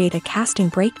used to create a casting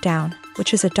breakdown,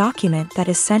 which is a document that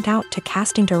is sent out to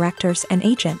casting directors and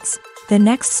agents. The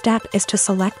next step is to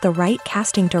select the right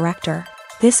casting director.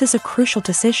 This is a crucial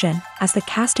decision, as the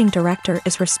casting director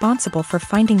is responsible for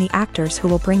finding the actors who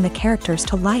will bring the characters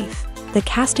to life. The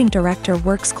casting director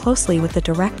works closely with the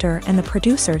director and the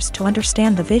producers to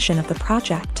understand the vision of the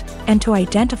project, and to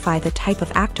identify the type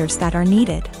of actors that are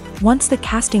needed. Once the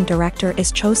casting director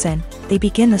is chosen, they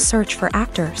begin the search for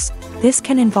actors. This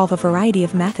can involve a variety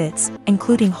of methods,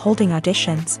 including holding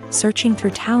auditions, searching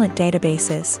through talent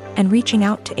databases, and reaching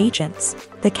out to agents.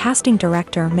 The casting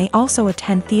director may also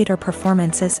attend theater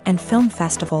performances and film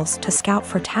festivals to scout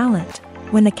for talent.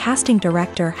 When the casting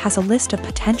director has a list of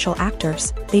potential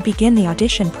actors, they begin the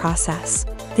audition process.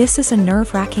 This is a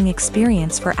nerve-wracking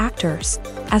experience for actors,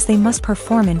 as they must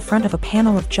perform in front of a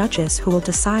panel of judges who will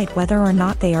decide whether or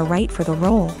not they are right for the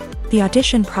role. The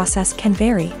audition process can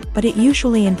vary, but it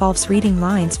usually involves reading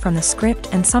lines from the script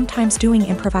and sometimes doing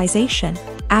improvisation.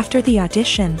 After the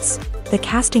auditions, the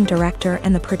casting director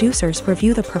and the producers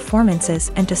review the performances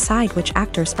and decide which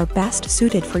actors are best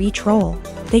suited for each role.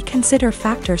 They consider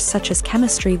factors such as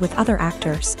chemistry with other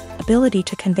actors, ability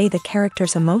to convey the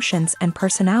character's emotions and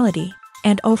personality,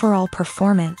 and overall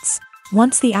performance.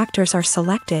 Once the actors are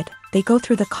selected, they go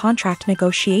through the contract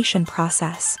negotiation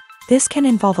process. This can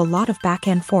involve a lot of back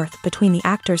and forth between the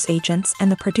actors' agents and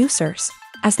the producers,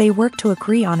 as they work to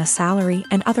agree on a salary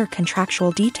and other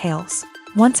contractual details.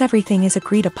 Once everything is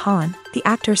agreed upon, the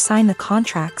actors sign the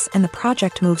contracts and the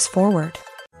project moves forward.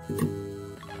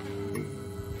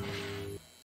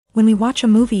 When we watch a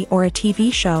movie or a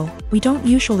TV show, we don't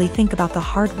usually think about the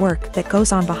hard work that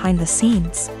goes on behind the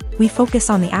scenes. We focus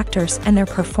on the actors and their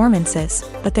performances,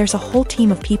 but there's a whole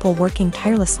team of people working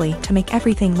tirelessly to make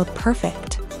everything look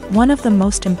perfect. One of the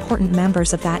most important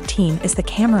members of that team is the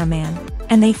cameraman,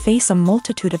 and they face a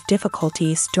multitude of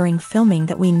difficulties during filming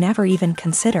that we never even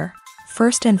consider.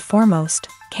 First and foremost,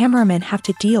 cameramen have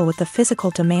to deal with the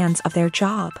physical demands of their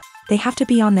job. They have to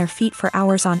be on their feet for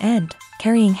hours on end,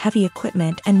 carrying heavy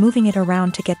equipment and moving it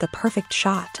around to get the perfect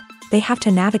shot. They have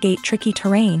to navigate tricky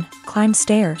terrain, climb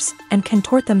stairs, and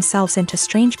contort themselves into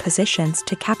strange positions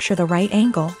to capture the right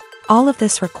angle. All of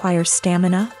this requires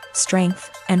stamina, strength,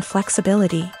 and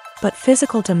flexibility. But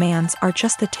physical demands are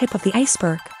just the tip of the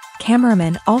iceberg.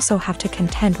 Cameramen also have to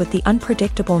contend with the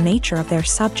unpredictable nature of their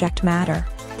subject matter.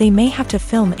 They may have to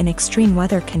film in extreme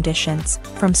weather conditions,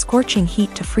 from scorching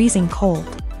heat to freezing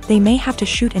cold. They may have to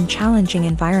shoot in challenging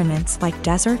environments like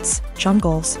deserts,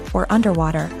 jungles, or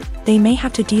underwater. They may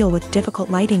have to deal with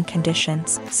difficult lighting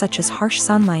conditions, such as harsh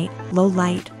sunlight, low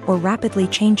light, or rapidly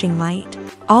changing light.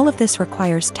 All of this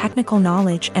requires technical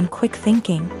knowledge and quick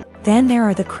thinking. Then there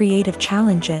are the creative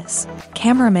challenges.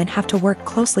 Cameramen have to work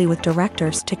closely with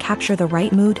directors to capture the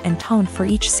right mood and tone for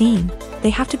each scene.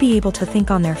 They have to be able to think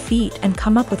on their feet and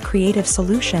come up with creative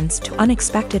solutions to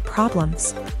unexpected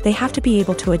problems. They have to be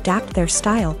able to adapt their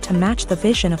style to match the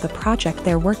vision of the project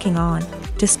they're working on.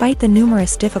 Despite the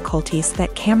numerous difficulties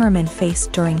that cameramen face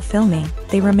during filming,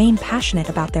 they remain passionate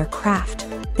about their craft.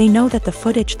 They know that the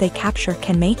footage they capture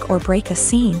can make or break a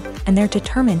scene, and they're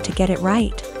determined to get it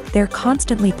right. They're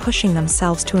constantly pushing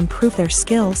themselves to improve their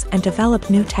skills and develop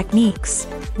new techniques.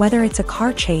 Whether it's a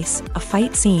car chase, a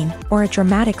fight scene, or a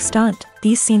dramatic stunt,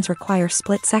 these scenes require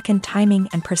split-second timing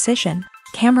and precision.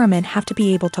 Cameramen have to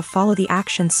be able to follow the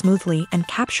action smoothly and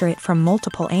capture it from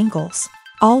multiple angles,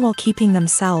 all while keeping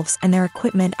themselves and their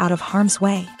equipment out of harm's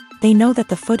way. They know that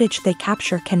the footage they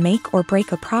capture can make or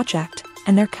break a project,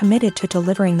 and they're committed to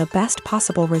delivering the best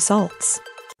possible results.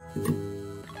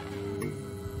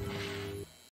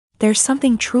 There's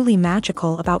something truly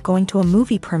magical about going to a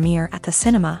movie premiere at the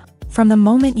cinema. From the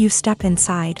moment you step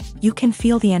inside, you can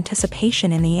feel the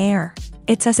anticipation in the air.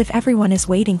 It's as if everyone is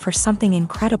waiting for something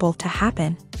incredible to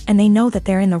happen, and they know that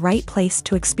they're in the right place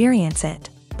to experience it.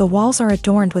 The walls are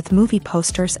adorned with movie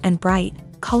posters and bright,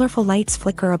 colorful lights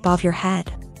flicker above your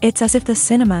head. It's as if the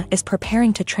cinema is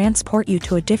preparing to transport you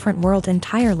to a different world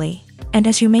entirely. And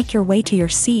as you make your way to your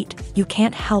seat, you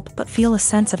can't help but feel a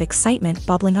sense of excitement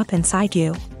bubbling up inside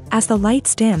you. As the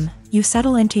lights dim, you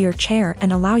settle into your chair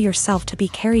and allow yourself to be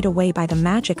carried away by the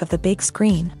magic of the big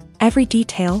screen. Every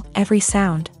detail, every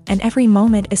sound, and every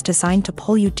moment is designed to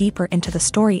pull you deeper into the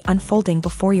story unfolding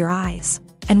before your eyes.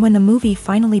 And when the movie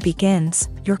finally begins,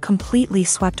 you're completely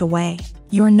swept away.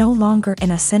 You're no longer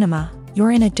in a cinema,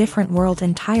 you're in a different world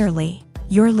entirely.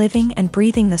 You're living and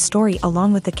breathing the story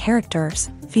along with the characters,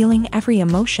 feeling every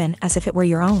emotion as if it were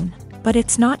your own. But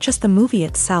it's not just the movie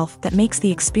itself that makes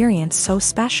the experience so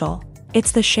special.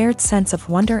 It's the shared sense of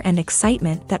wonder and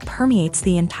excitement that permeates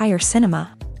the entire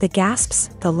cinema. The gasps,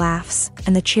 the laughs,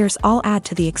 and the cheers all add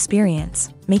to the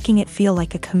experience, making it feel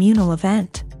like a communal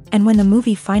event. And when the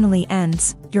movie finally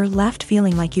ends, you're left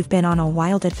feeling like you've been on a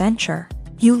wild adventure.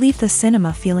 You leave the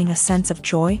cinema feeling a sense of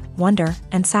joy, wonder,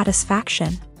 and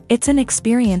satisfaction. It's an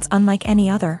experience unlike any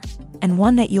other, and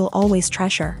one that you'll always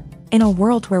treasure. In a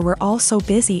world where we're all so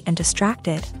busy and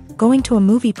distracted, going to a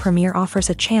movie premiere offers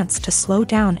a chance to slow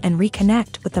down and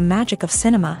reconnect with the magic of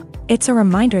cinema. It's a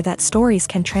reminder that stories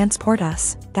can transport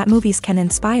us, that movies can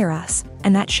inspire us,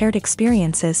 and that shared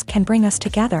experiences can bring us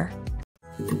together.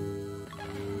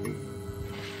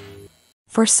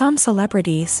 For some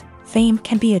celebrities, fame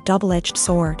can be a double-edged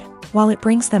sword. While it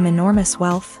brings them enormous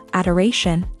wealth,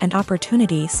 adoration, and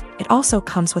opportunities, it also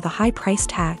comes with a high price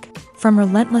tag. From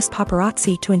relentless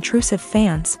paparazzi to intrusive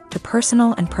fans, to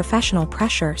personal and professional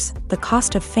pressures, the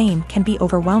cost of fame can be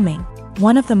overwhelming.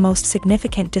 One of the most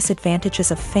significant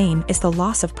disadvantages of fame is the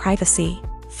loss of privacy.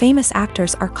 Famous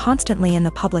actors are constantly in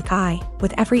the public eye,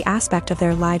 with every aspect of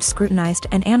their lives scrutinized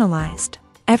and analyzed.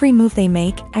 Every move they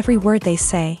make, every word they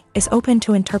say, is open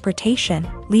to interpretation,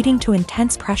 leading to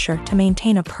intense pressure to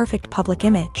maintain a perfect public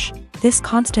image. This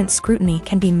constant scrutiny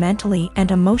can be mentally and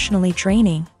emotionally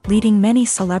draining, leading many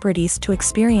celebrities to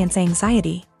experience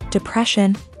anxiety,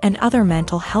 depression, and other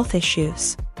mental health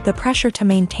issues. The pressure to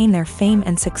maintain their fame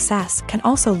and success can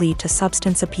also lead to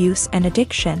substance abuse and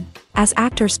addiction, as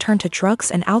actors turn to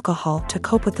drugs and alcohol to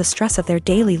cope with the stress of their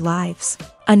daily lives.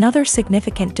 Another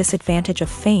significant disadvantage of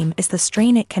fame is the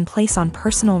strain it can place on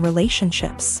personal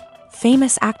relationships.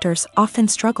 Famous actors often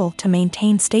struggle to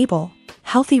maintain stable,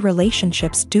 healthy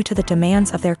relationships due to the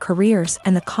demands of their careers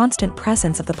and the constant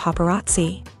presence of the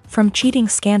paparazzi. From cheating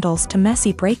scandals to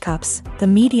messy breakups, the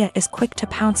media is quick to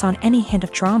pounce on any hint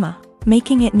of drama,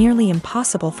 making it nearly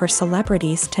impossible for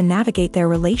celebrities to navigate their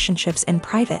relationships in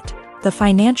private. The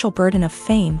financial burden of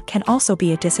fame can also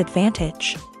be a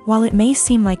disadvantage. While it may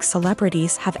seem like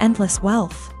celebrities have endless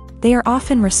wealth, they are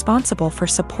often responsible for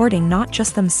supporting not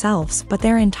just themselves but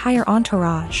their entire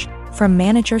entourage. From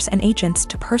managers and agents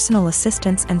to personal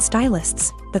assistants and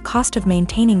stylists, the cost of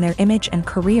maintaining their image and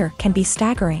career can be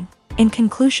staggering. In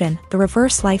conclusion, the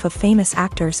reverse life of famous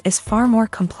actors is far more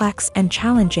complex and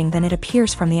challenging than it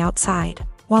appears from the outside.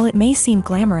 While it may seem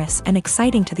glamorous and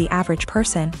exciting to the average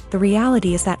person, the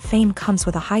reality is that fame comes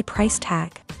with a high price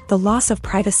tag. The loss of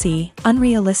privacy,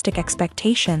 unrealistic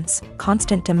expectations,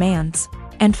 constant demands,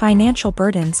 and financial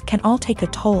burdens can all take a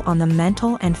toll on the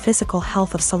mental and physical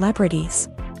health of celebrities.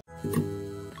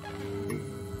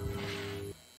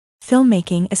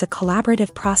 Filmmaking is a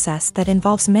collaborative process that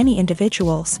involves many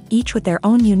individuals, each with their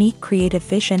own unique creative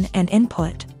vision and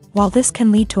input. While this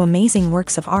can lead to amazing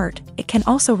works of art, it can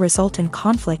also result in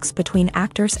conflicts between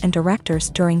actors and directors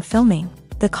during filming.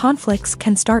 The conflicts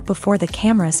can start before the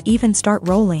cameras even start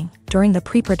rolling, during the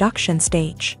pre-production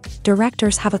stage.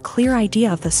 Directors have a clear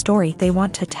idea of the story they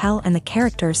want to tell and the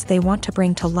characters they want to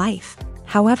bring to life.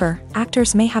 However,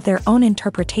 actors may have their own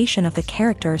interpretation of the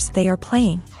characters they are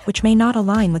playing, which may not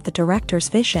align with the director's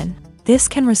vision. This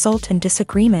can result in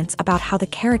disagreements about how the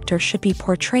character should be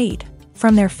portrayed,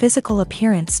 from their physical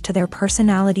appearance to their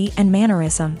personality and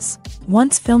mannerisms.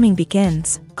 Once filming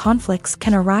begins, conflicts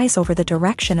can arise over the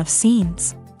direction of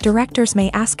scenes. Directors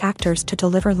may ask actors to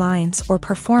deliver lines or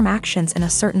perform actions in a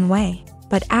certain way,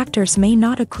 but actors may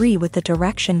not agree with the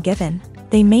direction given.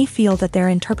 They may feel that their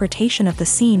interpretation of the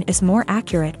scene is more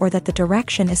accurate or that the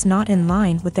direction is not in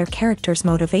line with their character's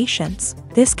motivations.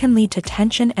 This can lead to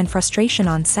tension and frustration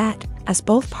on set, as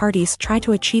both parties try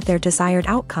to achieve their desired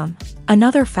outcome.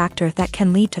 Another factor that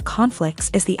can lead to conflicts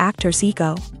is the actor's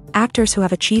ego. Actors who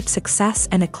have achieved success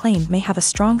and acclaim may have a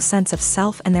strong sense of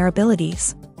self and their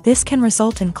abilities. This can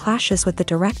result in clashes with the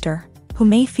director, who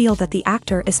may feel that the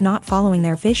actor is not following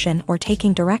their vision or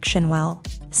taking direction well.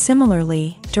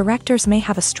 Similarly, directors may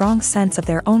have a strong sense of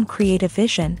their own creative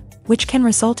vision, which can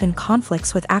result in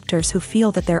conflicts with actors who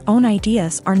feel that their own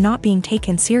ideas are not being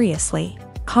taken seriously.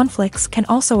 Conflicts can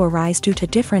also arise due to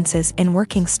differences in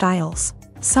working styles.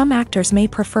 Some actors may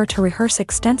prefer to rehearse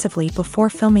extensively before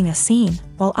filming a scene,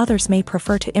 while others may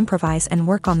prefer to improvise and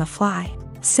work on the fly.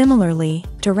 Similarly,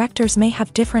 directors may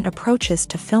have different approaches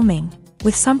to filming,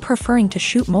 with some preferring to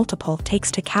shoot multiple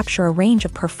takes to capture a range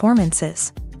of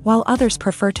performances, while others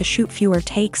prefer to shoot fewer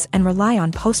takes and rely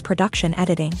on post-production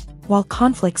editing. While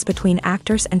conflicts between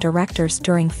actors and directors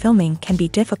during filming can be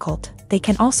difficult, they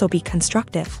can also be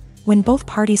constructive. When both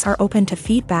parties are open to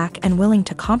feedback and willing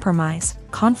to compromise,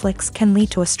 conflicts can lead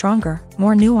to a stronger,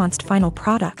 more nuanced final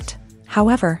product.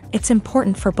 However, it's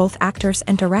important for both actors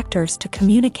and directors to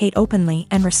communicate openly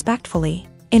and respectfully,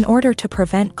 in order to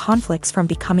prevent conflicts from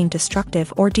becoming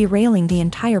destructive or derailing the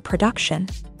entire production.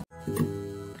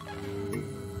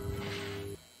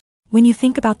 When you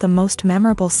think about the most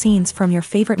memorable scenes from your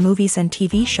favorite movies and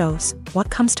TV shows,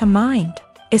 what comes to mind?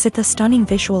 Is it the stunning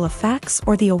visual effects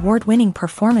or the award-winning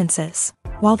performances?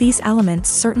 While these elements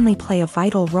certainly play a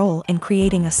vital role in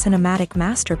creating a cinematic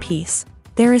masterpiece,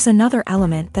 there is another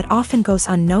element that often goes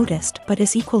unnoticed but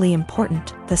is equally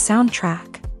important: the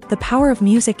soundtrack. The power of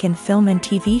music in film and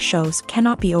TV shows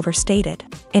cannot be overstated.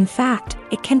 In fact,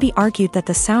 it can be argued that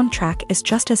the soundtrack is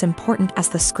just as important as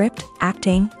the script,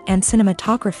 acting, and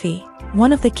cinematography.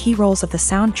 One of the key roles of the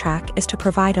soundtrack is to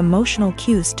provide emotional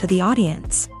cues to the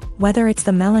audience. Whether it's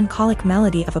the melancholic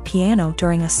melody of a piano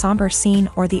during a somber scene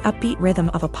or the upbeat rhythm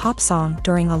of a pop song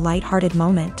during a light-hearted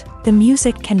moment, the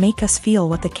music can make us feel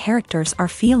what the characters are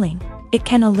feeling. It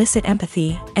can elicit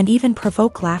empathy and even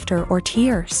provoke laughter or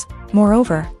tears.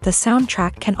 Moreover, the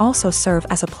soundtrack can also serve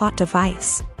as a plot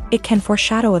device. It can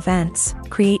foreshadow events,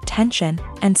 create tension,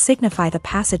 and signify the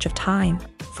passage of time.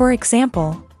 For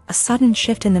example, a sudden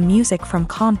shift in the music from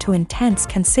calm to intense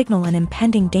can signal an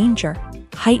impending danger,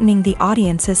 heightening the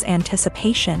audience's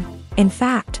anticipation. In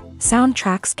fact,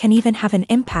 soundtracks can even have an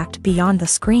impact beyond the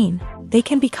screen. They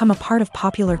can become a part of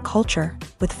popular culture,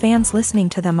 with fans listening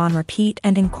to them on repeat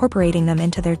and incorporating them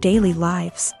into their daily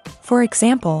lives. For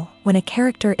example, when a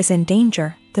character is in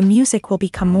danger, the music will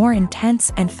become more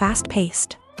intense and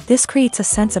fast-paced. This creates a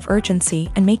sense of urgency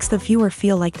and makes the viewer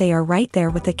feel like they are right there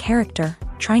with the character,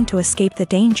 trying to escape the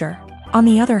danger. On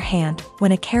the other hand,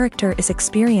 when a character is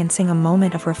experiencing a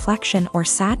moment of reflection or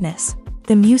sadness,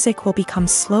 the music will become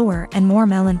slower and more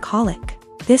melancholic.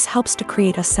 This helps to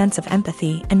create a sense of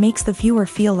empathy and makes the viewer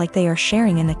feel like they are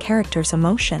sharing in the character's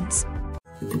emotions.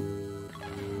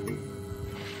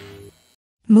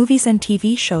 Movies and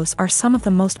TV shows are some of the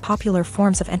most popular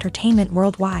forms of entertainment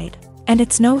worldwide, and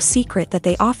it's no secret that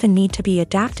they often need to be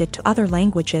adapted to other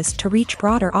languages to reach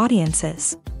broader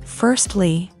audiences.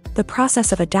 Firstly, the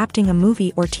process of adapting a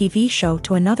movie or TV show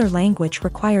to another language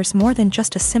requires more than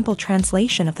just a simple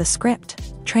translation of the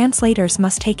script. Translators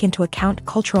must take into account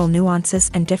cultural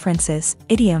nuances and differences,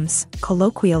 idioms,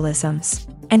 colloquialisms,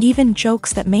 and even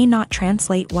jokes that may not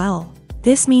translate well.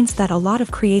 This means that a lot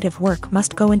of creative work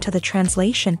must go into the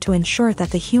translation to ensure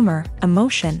that the humor,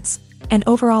 emotions, and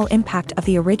overall impact of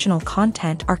the original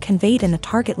content are conveyed in the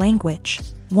target language.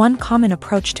 One common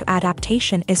approach to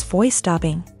adaptation is voice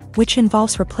dubbing, which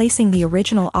involves replacing the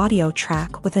original audio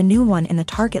track with a new one in the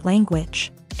target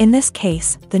language. In this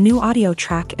case, the new audio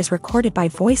track is recorded by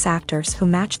voice actors who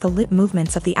match the lip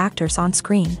movements of the actors on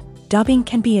screen. Dubbing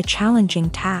can be a challenging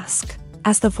task,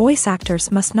 as the voice actors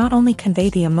must not only convey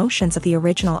the emotions of the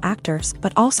original actors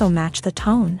but also match the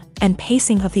tone and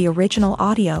pacing of the original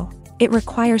audio. It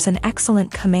requires an excellent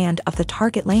command of the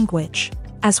target language,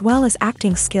 as well as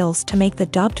acting skills to make the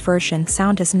dubbed version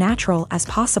sound as natural as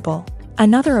possible.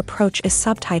 Another approach is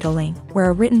subtitling, where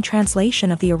a written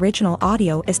translation of the original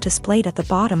audio is displayed at the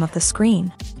bottom of the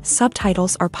screen.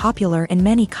 Subtitles are popular in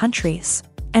many countries,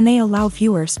 and they allow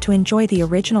viewers to enjoy the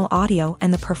original audio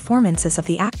and the performances of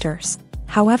the actors.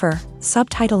 However,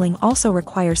 subtitling also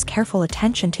requires careful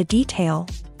attention to detail,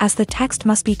 as the text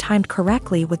must be timed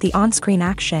correctly with the on-screen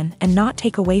action and not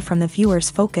take away from the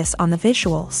viewer's focus on the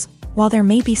visuals. While there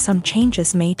may be some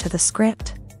changes made to the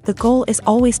script, the goal is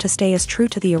always to stay as true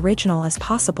to the original as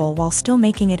possible while still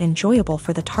making it enjoyable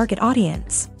for the target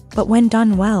audience. But when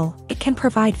done well, it can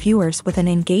provide viewers with an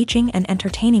engaging and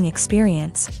entertaining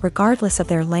experience, regardless of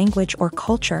their language or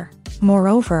culture.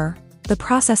 Moreover, the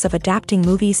process of adapting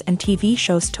movies and TV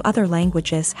shows to other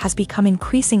languages has become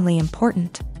increasingly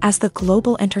important, as the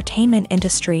global entertainment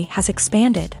industry has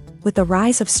expanded, with the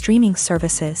rise of streaming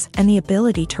services and the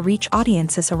ability to reach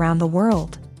audiences around the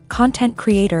world. Content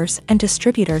creators and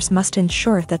distributors must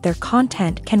ensure that their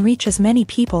content can reach as many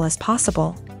people as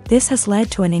possible. This has led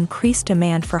to an increased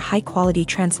demand for high-quality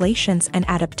translations and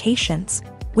adaptations,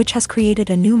 which has created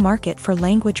a new market for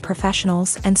language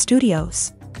professionals and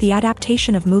studios. The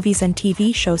adaptation of movies and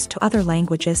TV shows to other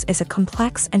languages is a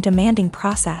complex and demanding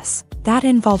process that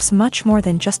involves much more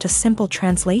than just a simple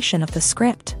translation of the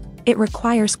script. It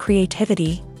requires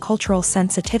creativity, cultural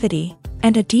sensitivity,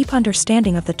 and a deep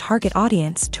understanding of the target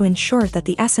audience to ensure that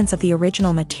the essence of the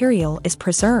original material is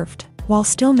preserved, while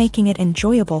still making it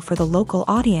enjoyable for the local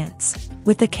audience.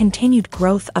 With the continued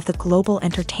growth of the global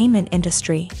entertainment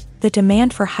industry, the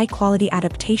demand for high-quality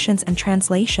adaptations and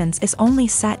translations is only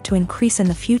set to increase in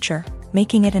the future,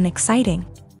 making it an exciting.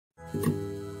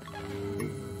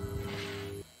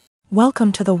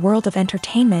 Welcome to the world of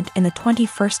entertainment in the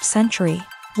 21st century,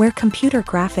 where computer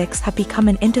graphics have become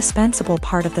an indispensable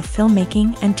part of the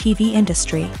filmmaking and TV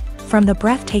industry. From the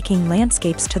breathtaking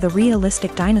landscapes to the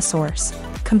realistic dinosaurs,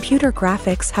 computer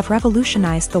graphics have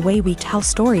revolutionized the way we tell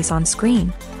stories on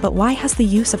screen. But why has the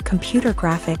use of computer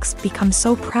graphics become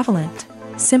so prevalent?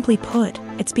 Simply put,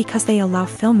 it's because they allow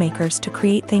filmmakers to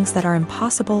create things that are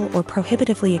impossible or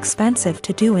prohibitively expensive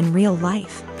to do in real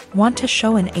life. Want to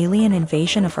show an alien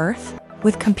invasion of Earth?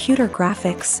 With computer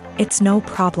graphics, it's no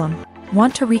problem.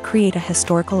 Want to recreate a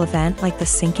historical event like the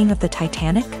sinking of the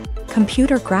Titanic?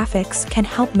 Computer graphics can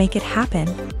help make it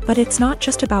happen, but it's not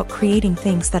just about creating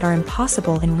things that are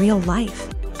impossible in real life.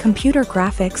 Computer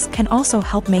graphics can also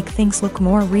help make things look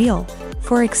more real.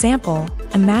 For example,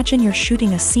 imagine you're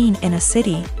shooting a scene in a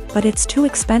city, but it's too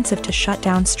expensive to shut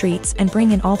down streets and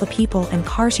bring in all the people and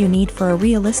cars you need for a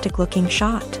realistic-looking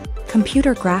shot.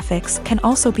 Computer graphics can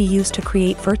also be used to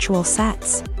create virtual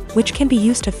sets, which can be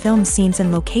used to film scenes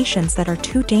in locations that are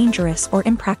too dangerous or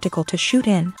impractical to shoot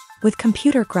in. With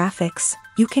computer graphics,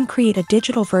 you can create a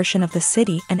digital version of the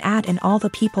city and add in all the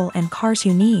people and cars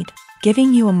you need,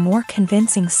 giving you a more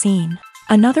convincing scene.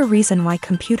 Another reason why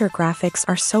computer graphics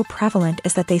are so prevalent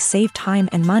is that they save time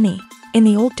and money. In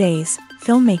the old days,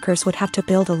 filmmakers would have to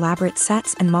build elaborate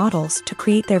sets and models to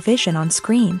create their vision on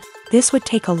screen. This would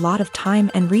take a lot of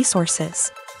time and resources.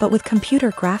 But with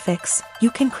computer graphics,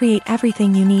 you can create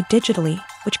everything you need digitally,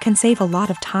 which can save a lot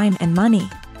of time and money.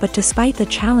 But despite the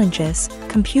challenges,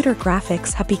 computer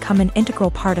graphics have become an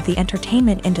integral part of the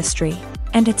entertainment industry,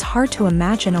 and it's hard to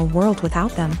imagine a world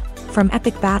without them. From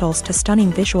epic battles to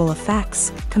stunning visual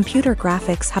effects, computer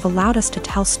graphics have allowed us to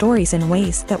tell stories in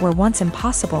ways that were once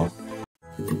impossible.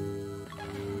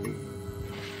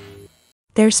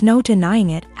 There's no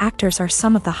denying it, actors are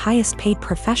some of the highest paid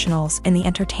professionals in the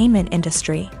entertainment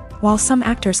industry. While some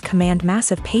actors command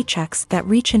massive paychecks that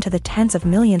reach into the tens of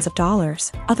millions of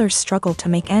dollars, others struggle to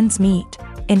make ends meet.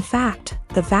 In fact,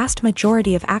 the vast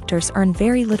majority of actors earn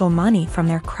very little money from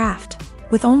their craft,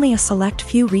 with only a select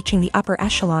few reaching the upper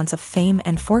echelons of fame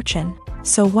and fortune.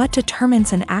 So what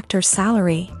determines an actor's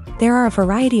salary? There are a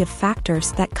variety of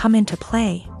factors that come into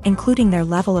play, including their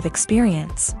level of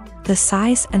experience, the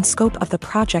size and scope of the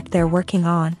project they're working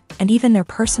on, and even their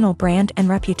personal brand and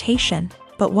reputation.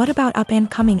 But what about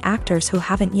up-and-coming actors who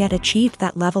haven't yet achieved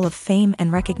that level of fame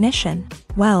and recognition?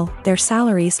 Well, their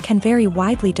salaries can vary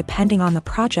widely depending on the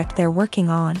project they're working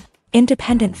on.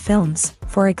 Independent films,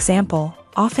 for example,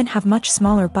 often have much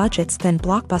smaller budgets than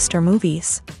blockbuster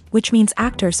movies, which means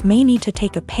actors may need to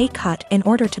take a pay cut in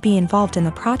order to be involved in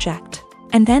the project.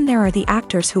 And then there are the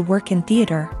actors who work in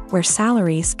theater, where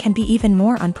salaries can be even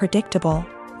more unpredictable.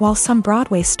 While some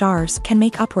Broadway stars can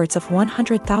make upwards of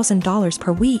 $100,000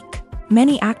 per week,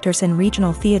 many actors in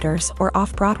regional theaters or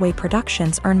off-Broadway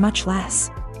productions earn much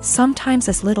less, sometimes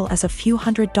as little as a few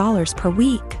 $100s per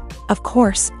week. Of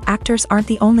course, actors aren't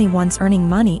the only ones earning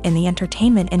money in the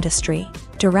entertainment industry.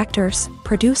 Directors,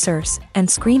 producers, and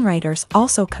screenwriters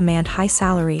also command high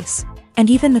salaries. And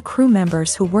even the crew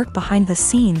members who work behind the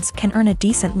scenes can earn a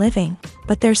decent living.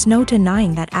 But there's no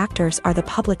denying that actors are the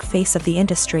public face of the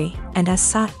industry, and as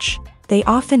such, they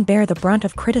often bear the brunt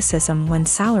of criticism when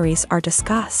salaries are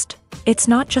discussed. It's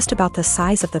not just about the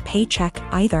size of the paycheck,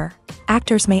 either.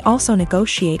 Actors may also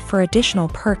negotiate for additional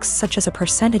perks such as a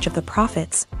percentage of the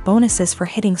profits, bonuses for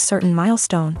hitting certain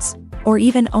milestones, or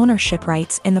even ownership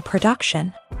rights in the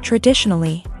production.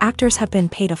 Traditionally, actors have been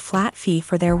paid a flat fee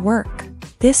for their work.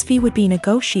 This fee would be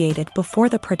negotiated before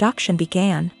the production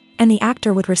began, and the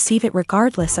actor would receive it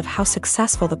regardless of how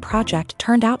successful the project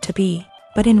turned out to be.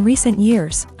 But in recent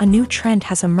years, a new trend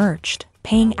has emerged,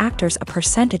 paying actors a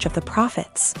percentage of the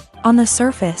profits. On the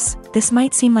surface, this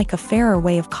might seem like a fairer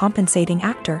way of compensating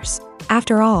actors.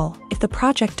 After all, if the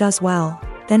project does well,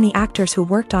 then the actors who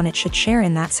worked on it should share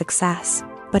in that success.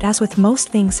 But as with most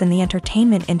things in the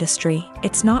entertainment industry,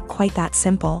 it's not quite that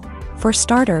simple. For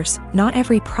starters, not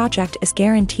every project is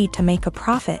guaranteed to make a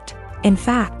profit. In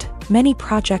fact, many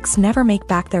projects never make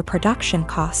back their production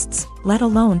costs, let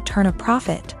alone turn a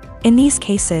profit. In these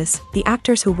cases, the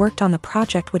actors who worked on the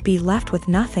project would be left with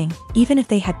nothing, even if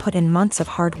they had put in months of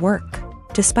hard work.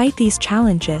 Despite these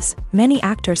challenges, many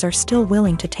actors are still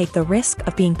willing to take the risk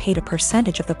of being paid a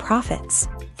percentage of the profits.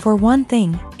 For one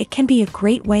thing, it can be a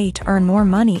great way to earn more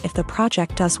money if the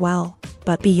project does well.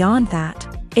 But beyond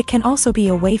that, it can also be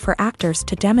a way for actors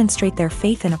to demonstrate their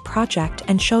faith in a project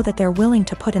and show that they're willing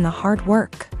to put in the hard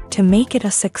work to make it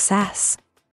a success.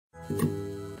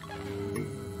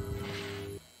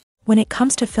 When it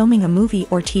comes to filming a movie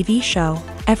or TV show,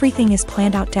 everything is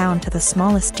planned out down to the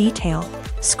smallest detail.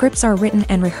 Scripts are written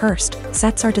and rehearsed,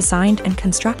 sets are designed and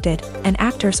constructed, and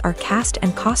actors are cast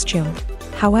and costumed.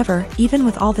 However, even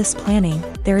with all this planning,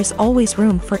 there is always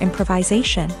room for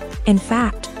improvisation. In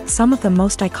fact, some of the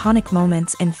most iconic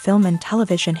moments in film and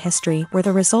television history were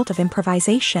the result of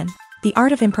improvisation. The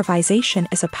art of improvisation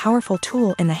is a powerful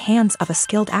tool in the hands of a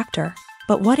skilled actor.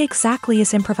 But what exactly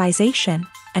is improvisation,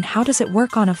 and how does it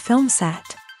work on a film set?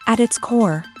 At its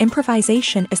core,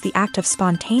 improvisation is the act of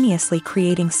spontaneously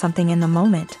creating something in the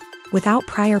moment, without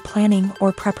prior planning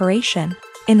or preparation.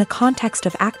 In the context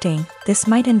of acting, this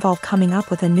might involve coming up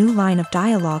with a new line of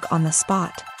dialogue on the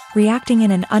spot, reacting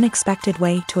in an unexpected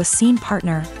way to a scene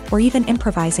partner, or even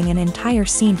improvising an entire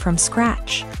scene from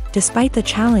scratch. Despite the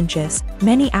challenges,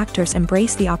 many actors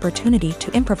embrace the opportunity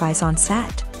to improvise on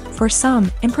set. For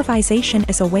some, improvisation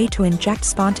is a way to inject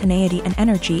spontaneity and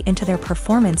energy into their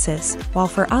performances, while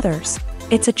for others,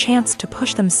 it's a chance to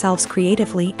push themselves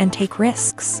creatively and take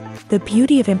risks. The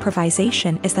beauty of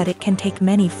improvisation is that it can take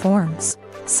many forms.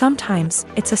 Sometimes,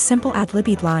 it's a simple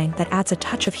ad-libbed line that adds a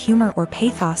touch of humor or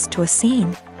pathos to a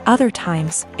scene. Other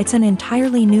times, it's an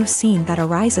entirely new scene that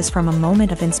arises from a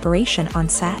moment of inspiration on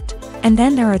set. And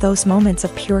then there are those moments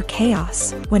of pure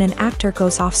chaos, when an actor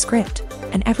goes off script,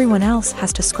 and everyone else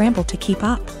has to scramble to keep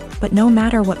up. But no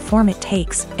matter what form it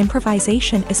takes,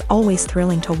 improvisation is always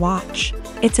thrilling to watch.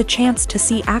 It's a chance to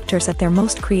see actors at their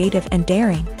most creative and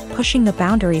daring, pushing the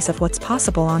boundaries of what's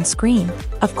possible on screen.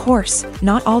 Of course,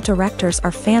 not all directors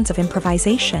are fans of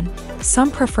improvisation.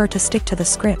 Some prefer to stick to the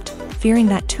script, fearing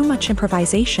that too much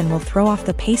improvisation will throw off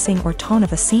the pacing or tone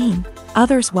of a scene.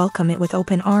 Others welcome it with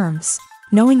open arms,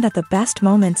 knowing that the best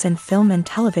moments in film and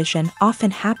television often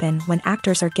happen when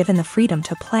actors are given the freedom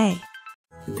to play.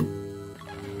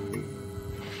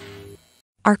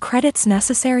 Are credits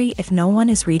necessary if no one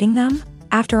is reading them?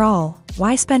 After all,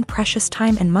 why spend precious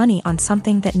time and money on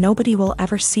something that nobody will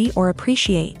ever see or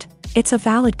appreciate? It's a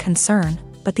valid concern,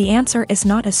 but the answer is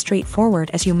not as straightforward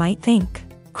as you might think.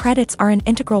 Credits are an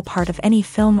integral part of any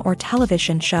film or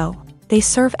television show. They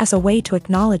serve as a way to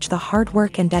acknowledge the hard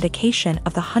work and dedication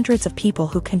of the hundreds of people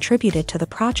who contributed to the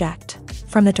project.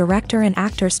 From the director and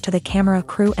actors to the camera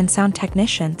crew and sound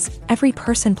technicians, every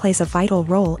person plays a vital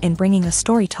role in bringing a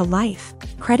story to life.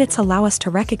 Credits allow us to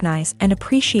recognize and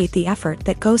appreciate the effort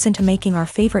that goes into making our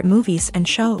favorite movies and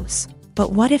shows.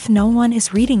 But what if no one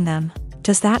is reading them?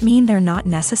 Does that mean they're not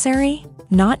necessary?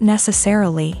 Not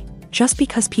necessarily. Just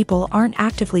because people aren't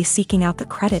actively seeking out the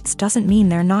credits doesn't mean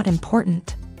they're not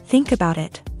important. Think about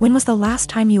it. When was the last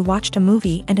time you watched a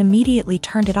movie and immediately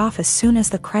turned it off as soon as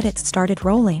the credits started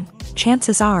rolling?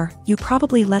 Chances are, you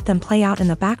probably let them play out in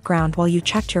the background while you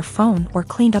checked your phone or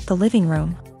cleaned up the living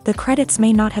room. The credits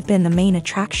may not have been the main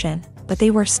attraction, but they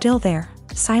were still there,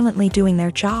 silently doing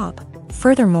their job.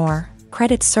 Furthermore,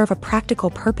 credits serve a practical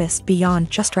purpose beyond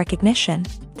just recognition.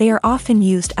 They are often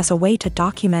used as a way to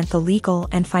document the legal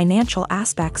and financial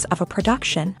aspects of a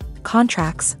production.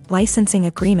 Contracts, licensing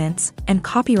agreements, and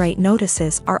copyright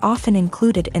notices are often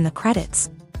included in the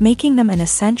credits, making them an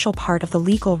essential part of the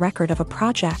legal record of a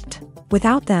project.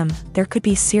 Without them, there could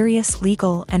be serious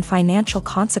legal and financial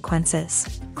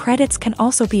consequences. Credits can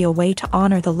also be a way to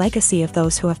honor the legacy of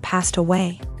those who have passed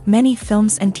away. Many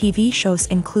films and TV shows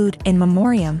include in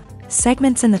memoriam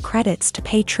segments in the credits to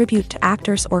pay tribute to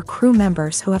actors or crew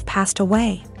members who have passed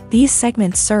away. These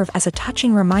segments serve as a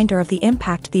touching reminder of the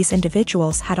impact these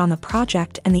individuals had on the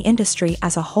project and the industry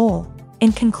as a whole.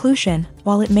 In conclusion,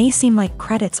 while it may seem like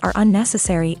credits are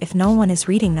unnecessary if no one is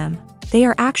reading them, they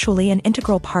are actually an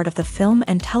integral part of the film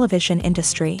and television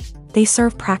industry. They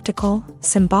serve practical,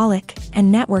 symbolic,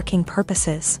 and networking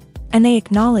purposes, and they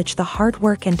acknowledge the hard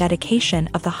work and dedication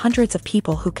of the hundreds of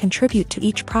people who contribute to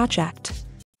each project.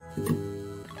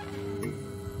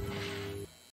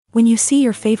 When you see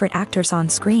your favorite actors on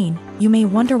screen, you may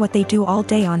wonder what they do all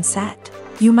day on set.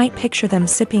 You might picture them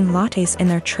sipping lattes in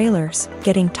their trailers,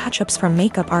 getting touch-ups from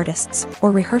makeup artists,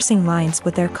 or rehearsing lines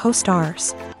with their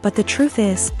co-stars. But the truth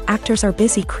is, actors are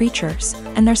busy creatures,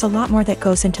 and there's a lot more that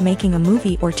goes into making a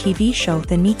movie or TV show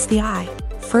than meets the eye.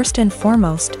 First and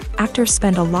foremost, actors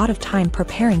spend a lot of time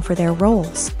preparing for their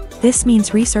roles. This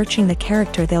means researching the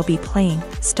character they'll be playing,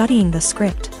 studying the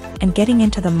script, and getting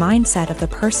into the mindset of the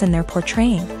person they're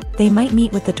portraying. They might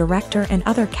meet with the director and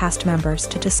other cast members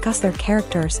to discuss their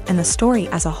characters and the story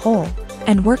as a whole,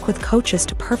 and work with coaches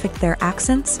to perfect their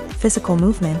accents, physical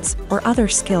movements, or other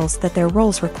skills that their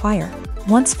roles require.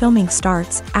 Once filming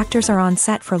starts, actors are on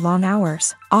set for long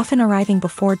hours, often arriving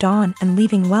before dawn and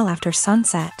leaving well after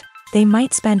sunset. They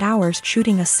might spend hours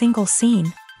shooting a single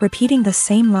scene, repeating the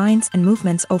same lines and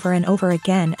movements over and over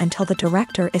again until the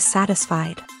director is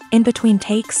satisfied. In between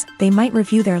takes, they might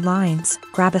review their lines,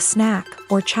 grab a snack,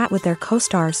 or chat with their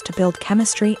co-stars to build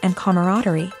chemistry and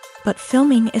camaraderie. But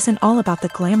filming isn't all about the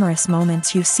glamorous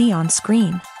moments you see on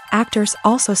screen. Actors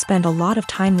also spend a lot of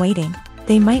time waiting.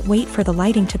 They might wait for the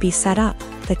lighting to be set up,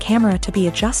 the camera to be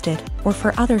adjusted, or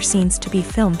for other scenes to be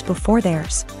filmed before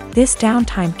theirs. This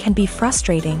downtime can be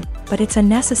frustrating, but it's a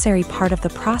necessary part of the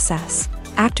process.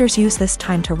 Actors use this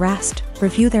time to rest,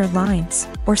 review their lines,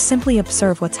 or simply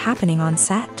observe what's happening on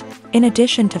set. In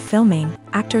addition to filming,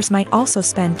 actors might also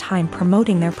spend time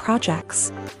promoting their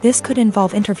projects. This could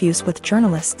involve interviews with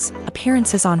journalists,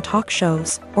 appearances on talk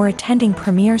shows, or attending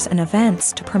premieres and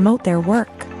events to promote their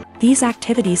work. These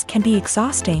activities can be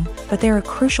exhausting, but they're a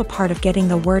crucial part of getting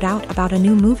the word out about a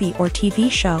new movie or TV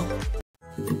show.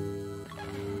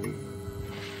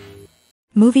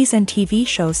 Movies and TV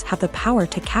shows have the power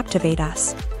to captivate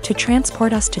us, to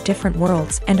transport us to different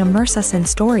worlds and immerse us in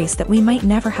stories that we might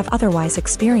never have otherwise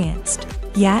experienced.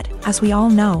 Yet, as we all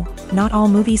know, not all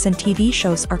movies and TV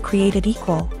shows are created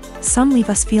equal. Some leave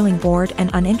us feeling bored and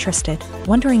uninterested,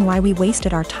 wondering why we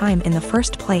wasted our time in the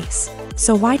first place.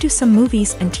 So why do some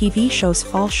movies and TV shows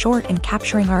fall short in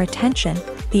capturing our attention?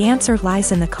 The answer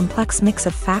lies in the complex mix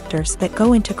of factors that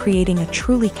go into creating a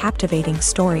truly captivating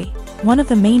story. One of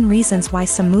the main reasons why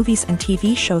some movies and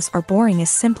TV shows are boring is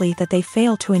simply that they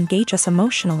fail to engage us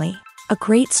emotionally. A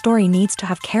great story needs to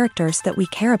have characters that we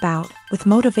care about, with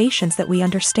motivations that we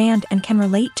understand and can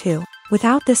relate to.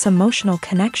 Without this emotional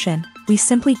connection, we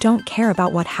simply don't care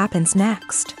about what happens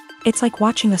next. It's like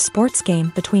watching a sports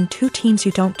game between two teams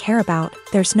you don't care about.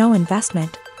 There's no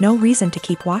investment, no reason to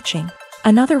keep watching.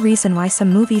 Another reason why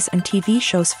some movies and TV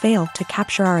shows fail to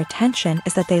capture our attention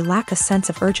is that they lack a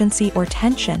sense of urgency or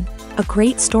tension. A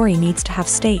great story needs to have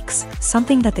stakes,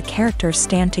 something that the characters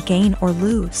stand to gain or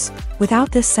lose.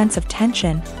 Without this sense of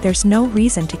tension, there's no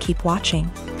reason to keep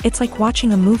watching. It's like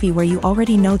watching a movie where you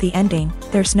already know the ending.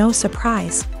 There's no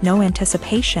surprise, no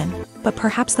anticipation. But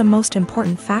perhaps the most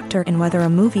important factor in whether a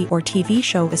movie or TV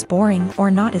show is boring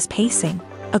or not is pacing.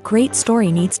 A great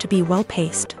story needs to be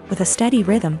well-paced, with a steady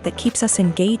rhythm that keeps us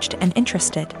engaged and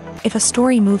interested. If a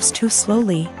story moves too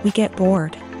slowly, we get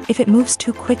bored. If it moves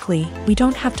too quickly, we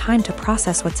don't have time to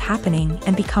process what's happening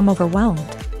and become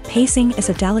overwhelmed. Pacing is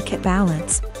a delicate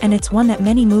balance, and it's one that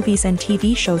many movies and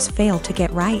TV shows fail to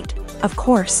get right. Of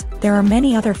course, there are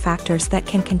many other factors that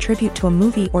can contribute to a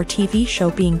movie or TV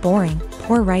show being boring: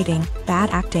 poor writing, bad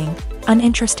acting,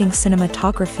 uninteresting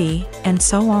cinematography, and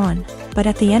so on. But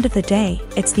at the end of the day,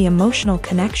 it's the emotional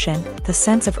connection, the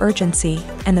sense of urgency,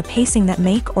 and the pacing that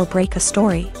make or break a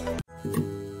story.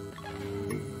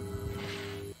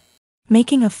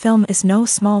 Making a film is no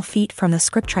small feat. From the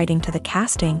scriptwriting to the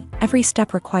casting, every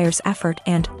step requires effort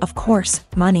and, of course,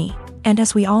 money. And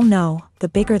as we all know, the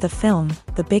bigger the film,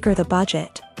 the bigger the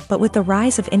budget. But with the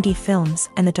rise of indie films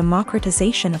and the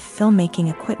democratization of filmmaking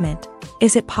equipment,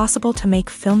 is it possible to make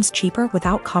films cheaper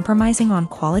without compromising on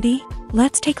quality?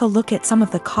 Let's take a look at some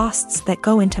of the costs that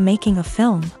go into making a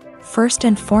film. First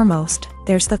and foremost,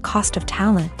 there's the cost of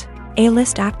talent.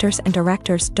 A-list actors and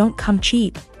directors don't come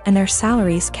cheap, and their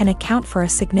salaries can account for a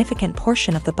significant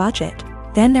portion of the budget.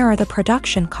 Then there are the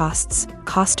production costs,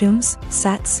 costumes,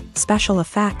 sets, special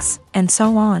effects, and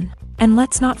so on. And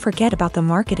let's not forget about the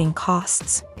marketing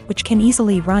costs, which can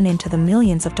easily run into the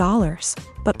millions of dollars.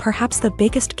 But perhaps the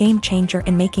biggest game changer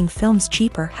in making films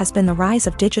cheaper has been the rise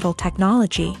of digital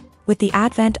technology. With the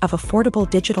advent of affordable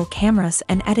digital cameras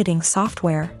and editing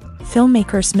software,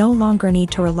 filmmakers no longer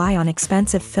need to rely on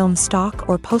expensive film stock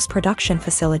or post-production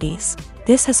facilities.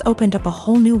 This has opened up a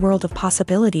whole new world of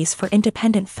possibilities for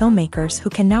independent filmmakers who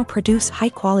can now produce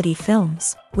high-quality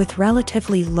films with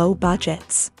relatively low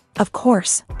budgets. Of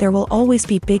course, there will always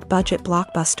be big-budget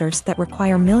blockbusters that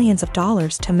require millions of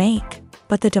dollars to make.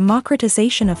 But the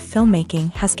democratization of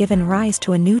filmmaking has given rise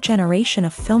to a new generation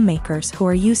of filmmakers who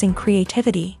are using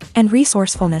creativity and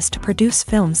resourcefulness to produce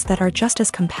films that are just as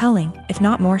compelling, if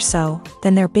not more so,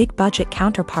 than their big-budget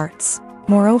counterparts.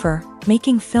 Moreover,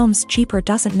 making films cheaper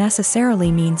doesn't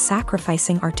necessarily mean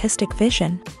sacrificing artistic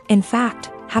vision. In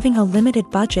fact, having a limited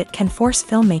budget can force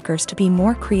filmmakers to be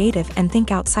more creative and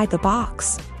think outside the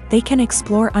box. They can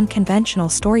explore unconventional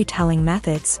storytelling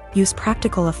methods, use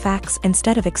practical effects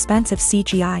instead of expensive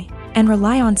CGI, and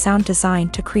rely on sound design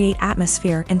to create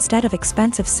atmosphere instead of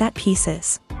expensive set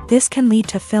pieces. This can lead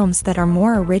to films that are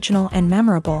more original and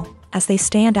memorable, as they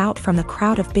stand out from the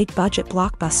crowd of big-budget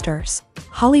blockbusters.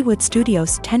 Hollywood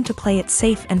studios tend to play it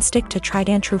safe and stick to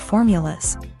tried-and-true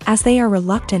formulas, as they are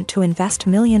reluctant to invest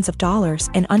millions of dollars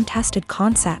in untested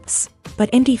concepts.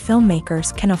 But indie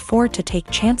filmmakers can afford to take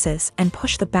chances and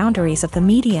push the boundaries of the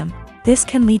medium. This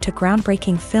can lead to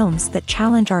groundbreaking films that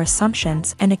challenge our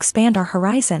assumptions and expand our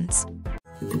horizons.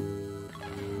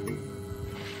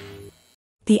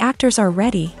 The actors are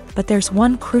ready, but there's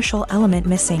one crucial element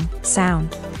missing: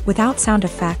 sound. Without sound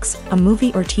effects, a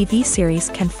movie or TV series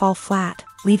can fall flat,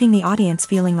 leaving the audience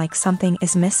feeling like something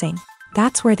is missing.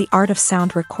 That's where the art of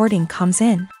sound recording comes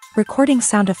in. Recording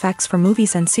sound effects for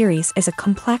movies and series is a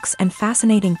complex and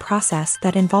fascinating process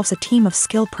that involves a team of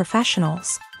skilled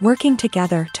professionals working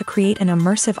together to create an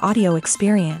immersive audio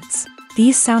experience.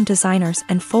 These sound designers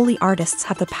and Foley artists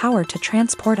have the power to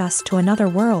transport us to another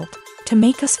world, to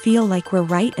make us feel like we're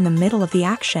right in the middle of the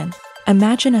action.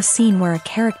 Imagine a scene where a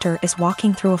character is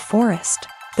walking through a forest.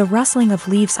 The rustling of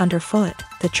leaves underfoot,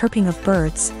 the chirping of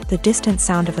birds, the distant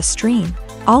sound of a stream.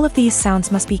 All of these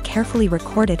sounds must be carefully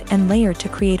recorded and layered to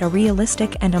create a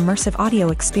realistic and immersive audio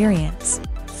experience.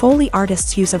 Foley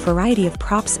artists use a variety of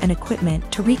props and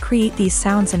equipment to recreate these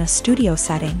sounds in a studio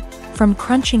setting, from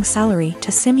crunching celery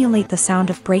to simulate the sound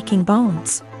of breaking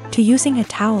bones, to using a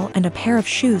towel and a pair of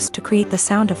shoes to create the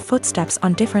sound of footsteps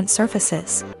on different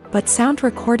surfaces. But sound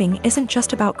recording isn't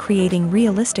just about creating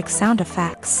realistic sound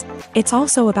effects. It's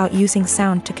also about using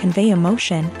sound to convey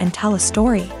emotion and tell a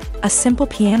story. A simple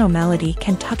piano melody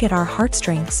can tug at our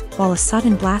heartstrings, while a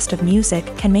sudden blast of music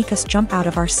can make us jump out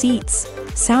of our seats.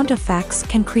 Sound effects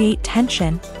can create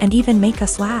tension and even make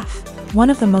us laugh. One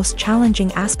of the most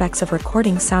challenging aspects of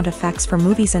recording sound effects for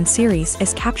movies and series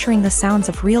is capturing the sounds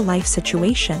of real-life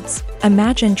situations.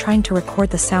 Imagine trying to record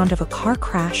the sound of a car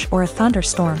crash or a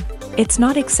thunderstorm. It's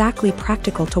not exactly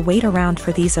practical to wait around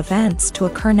for these events to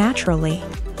occur naturally.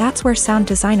 That's where sound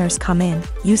designers come in,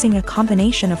 using a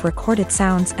combination of recorded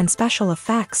sounds and special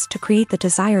effects to create the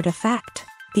desired effect.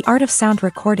 The art of sound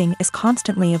recording is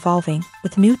constantly evolving,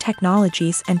 with new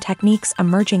technologies and techniques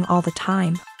emerging all the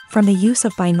time. From the use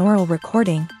of binaural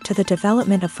recording to the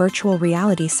development of virtual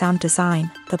reality sound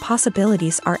design, the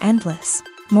possibilities are endless.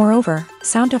 Moreover,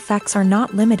 sound effects are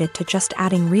not limited to just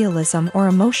adding realism or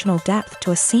emotional depth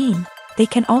to a scene. They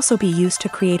can also be used to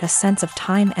create a sense of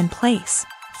time and place.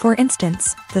 For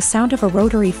instance, the sound of a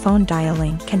rotary phone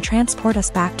dialing can transport us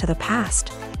back to the past,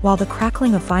 while the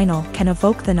crackling of vinyl can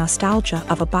evoke the nostalgia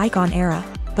of a bygone era.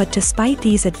 But despite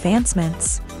these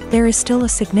advancements, there is still a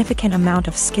significant amount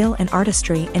of skill and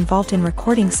artistry involved in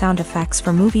recording sound effects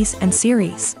for movies and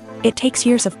series. It takes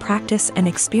years of practice and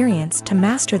experience to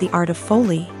master the art of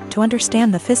Foley, to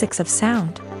understand the physics of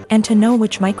sound, and to know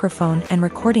which microphone and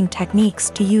recording techniques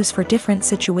to use for different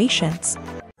situations.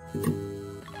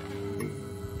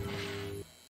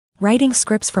 Writing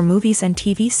scripts for movies and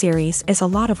TV series is a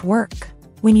lot of work.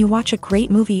 When you watch a great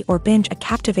movie or binge a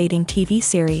captivating TV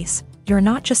series, you're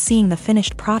not just seeing the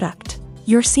finished product.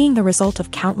 You're seeing the result of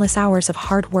countless hours of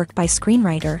hard work by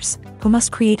screenwriters, who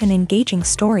must create an engaging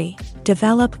story,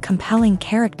 develop compelling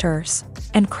characters,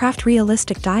 and craft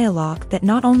realistic dialogue that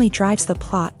not only drives the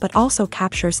plot but also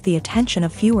captures the attention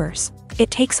of viewers.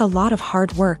 It takes a lot of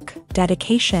hard work,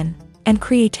 dedication, and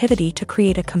creativity to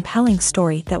create a compelling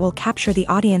story that will capture the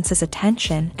audience's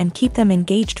attention and keep them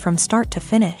engaged from start to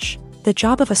finish. The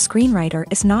job of a screenwriter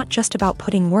is not just about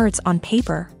putting words on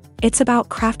paper. It's about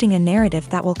crafting a narrative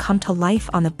that will come to life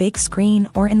on the big screen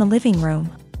or in the living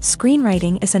room.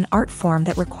 Screenwriting is an art form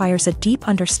that requires a deep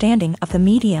understanding of the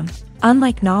medium.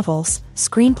 Unlike novels,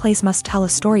 screenplays must tell a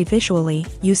story visually,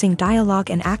 using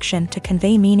dialogue and action to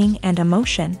convey meaning and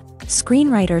emotion.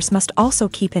 Screenwriters must also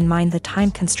keep in mind the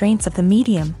time constraints of the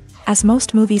medium, as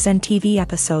most movies and TV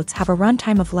episodes have a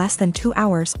runtime of less than 2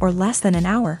 hours or less than an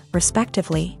hour,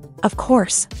 respectively. Of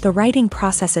course, the writing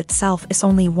process itself is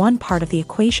only one part of the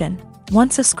equation.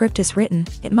 Once a script is written,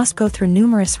 it must go through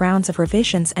numerous rounds of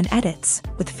revisions and edits,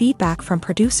 with feedback from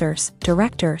producers,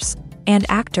 directors, and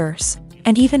actors.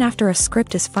 And even after a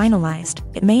script is finalized,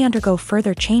 it may undergo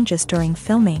further changes during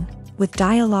filming, with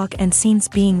dialogue and scenes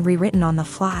being rewritten on the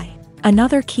fly.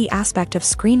 Another key aspect of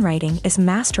screenwriting is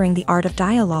mastering the art of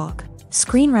dialogue.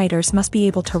 Screenwriters must be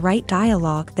able to write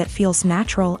dialogue that feels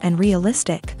natural and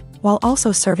realistic, while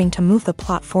also serving to move the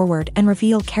plot forward and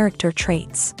reveal character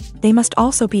traits. They must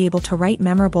also be able to write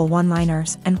memorable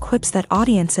one-liners and quips that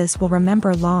audiences will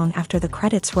remember long after the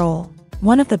credits roll.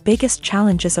 One of the biggest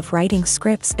challenges of writing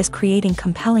scripts is creating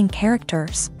compelling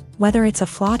characters. Whether it's a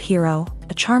flawed hero,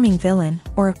 a charming villain,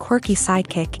 or a quirky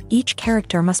sidekick, each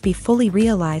character must be fully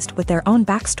realized with their own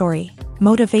backstory,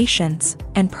 motivations,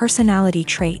 and personality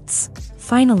traits.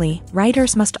 Finally,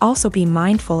 writers must also be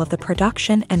mindful of the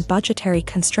production and budgetary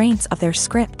constraints of their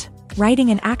script. Writing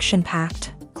an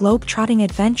action-packed, globe-trotting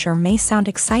adventure may sound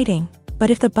exciting, but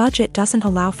if the budget doesn't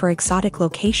allow for exotic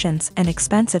locations and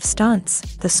expensive stunts,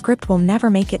 the script will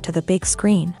never make it to the big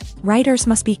screen. Writers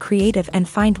must be creative and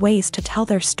find ways to tell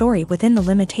their story within the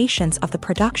limitations of the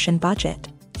production budget.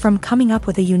 From coming up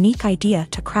with a unique idea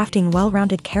to crafting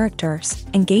well-rounded characters,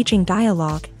 engaging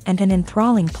dialogue, and an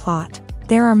enthralling plot,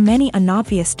 there are many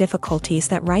unobvious difficulties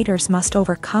that writers must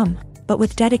overcome, but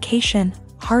with dedication,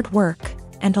 hard work,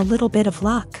 and a little bit of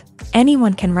luck,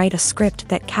 anyone can write a script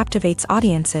that captivates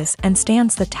audiences and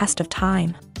stands the test of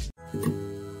time.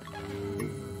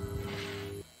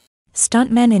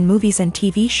 Stuntmen in movies and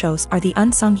TV shows are the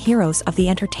unsung heroes of the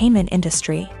entertainment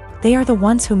industry. They are the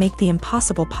ones who make the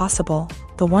impossible possible,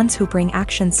 the ones who bring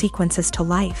action sequences to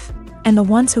life, and the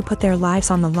ones who put their lives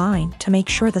on the line to make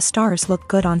sure the stars look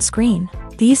good on screen.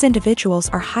 These individuals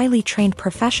are highly trained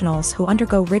professionals who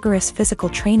undergo rigorous physical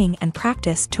training and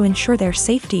practice to ensure their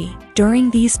safety during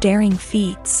these daring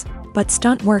feats. But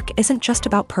stunt work isn't just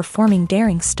about performing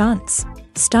daring stunts.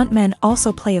 Stuntmen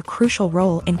also play a crucial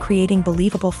role in creating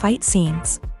believable fight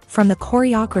scenes. From the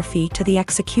choreography to the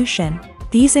execution,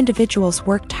 these individuals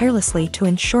work tirelessly to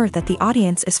ensure that the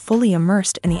audience is fully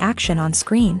immersed in the action on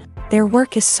screen. Their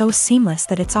work is so seamless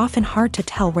that it's often hard to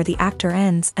tell where the actor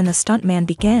ends and the stuntman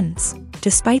begins.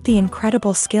 Despite the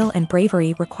incredible skill and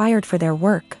bravery required for their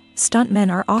work, stuntmen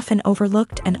are often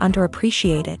overlooked and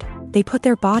underappreciated. They put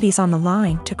their bodies on the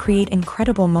line to create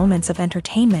incredible moments of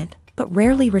entertainment, but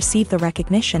rarely receive the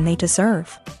recognition they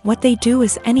deserve. What they do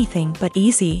is anything but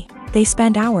easy. They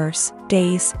spend hours,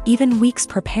 days, even weeks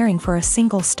preparing for a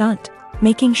single stunt,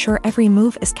 making sure every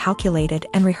move is calculated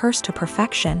and rehearsed to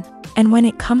perfection. And when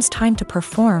it comes time to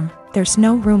perform, there's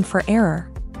no room for error.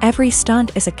 Every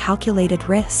stunt is a calculated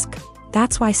risk.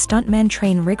 That's why stuntmen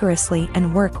train rigorously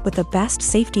and work with the best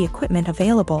safety equipment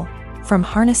available, from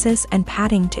harnesses and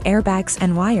padding to airbags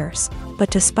and wires. But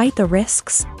despite the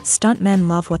risks, stuntmen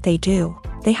love what they do.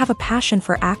 They have a passion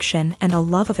for action and a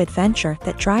love of adventure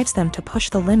that drives them to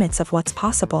push the limits of what's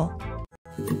possible.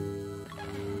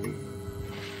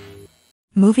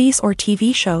 Movies or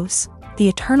TV shows? The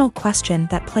eternal question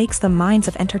that plagues the minds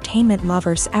of entertainment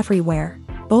lovers everywhere.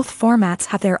 Both formats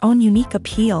have their own unique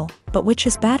appeal, but which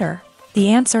is better? The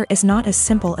answer is not as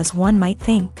simple as one might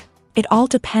think. It all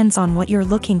depends on what you're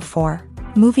looking for.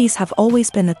 Movies have always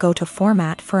been the go-to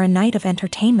format for a night of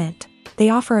entertainment. They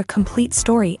offer a complete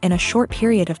story in a short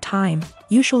period of time,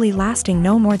 usually lasting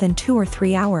no more than 2 or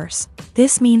 3 hours.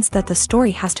 This means that the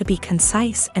story has to be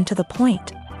concise and to the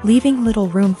point, leaving little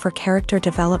room for character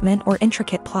development or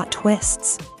intricate plot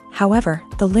twists. However,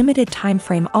 the limited time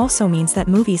frame also means that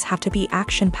movies have to be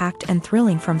action-packed and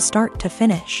thrilling from start to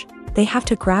finish. They have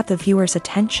to grab the viewer's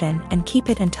attention and keep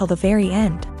it until the very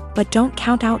end. But don't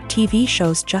count out TV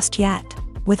shows just yet.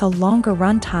 With a longer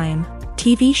runtime,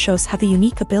 TV shows have the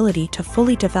unique ability to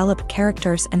fully develop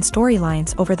characters and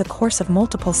storylines over the course of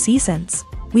multiple seasons.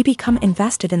 We become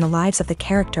invested in the lives of the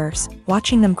characters,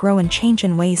 watching them grow and change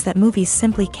in ways that movies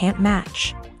simply can't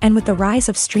match. And with the rise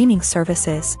of streaming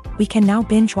services, we can now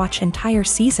binge-watch entire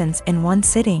seasons in one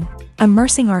sitting,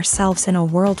 immersing ourselves in a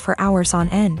world for hours on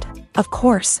end. Of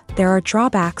course, there are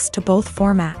drawbacks to both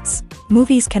formats.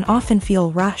 Movies can often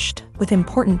feel rushed, with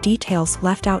important details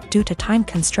left out due to time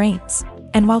constraints.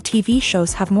 And while TV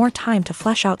shows have more time to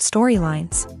flesh out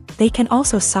storylines, they can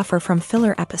also suffer from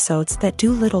filler episodes that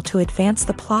do little to advance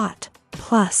the plot.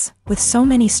 Plus, with so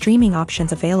many streaming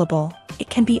options available, it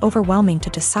can be overwhelming to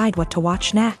decide what to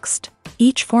watch next.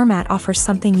 Each format offers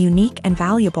something unique and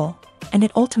valuable, and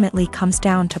it ultimately comes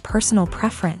down to personal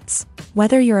preference.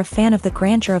 Whether you're a fan of the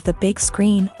grandeur of the big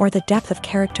screen or the depth of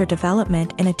character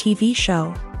development in a TV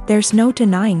show, there's no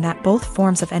denying that both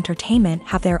forms of entertainment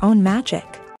have their own magic.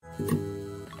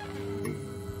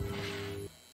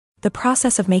 The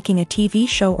process of making a TV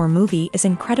show or movie is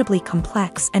incredibly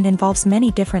complex and involves many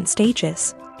different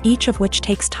stages, each of which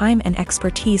takes time and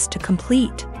expertise to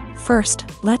complete. First,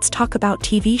 let's talk about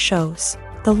TV shows.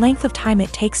 The length of time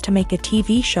it takes to make a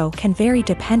TV show can vary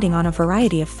depending on a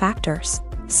variety of factors.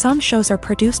 Some shows are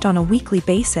produced on a weekly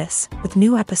basis, with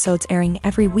new episodes airing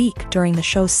every week during the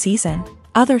show's season.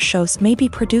 Other shows may be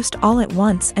produced all at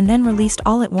once and then released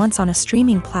all at once on a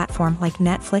streaming platform like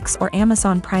Netflix or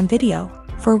Amazon Prime Video.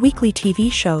 For weekly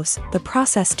TV shows, the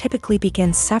process typically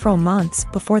begins several months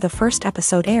before the first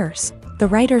episode airs. The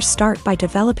writers start by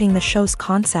developing the show's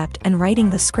concept and writing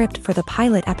the script for the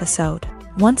pilot episode.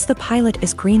 Once the pilot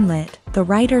is greenlit, the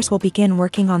writers will begin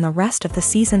working on the rest of the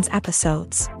season's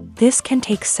episodes. This can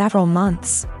take several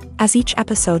months, as each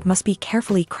episode must be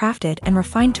carefully crafted and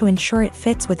refined to ensure it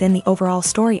fits within the overall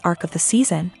story arc of the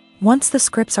season. Once the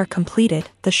scripts are completed,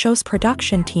 the show's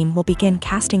production team will begin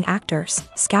casting actors,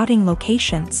 scouting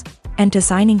locations, and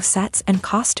designing sets and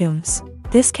costumes.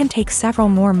 This can take several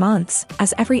more months,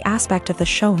 as every aspect of the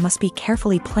show must be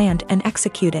carefully planned and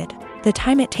executed. The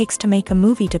time it takes to make a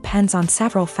movie depends on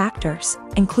several factors,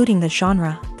 including the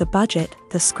genre, the budget,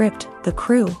 the script, the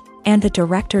crew, and the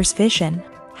director's vision.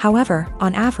 However,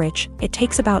 on average, it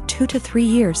takes about 2 to 3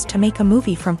 years to make a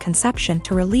movie from conception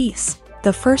to release.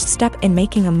 The first step in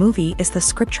making a movie is the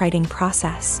scriptwriting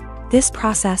process. This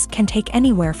process can take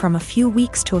anywhere from a few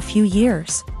weeks to a few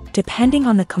years, depending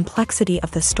on the complexity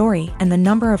of the story and the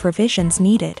number of revisions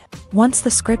needed. Once the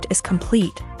script is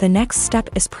complete, the next step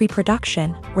is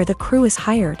pre-production, where the crew is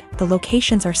hired, the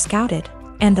locations are scouted,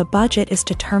 and the budget is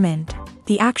determined.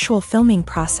 The actual filming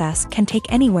process can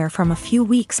take anywhere from a few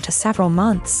weeks to several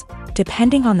months,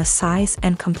 depending on the size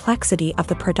and complexity of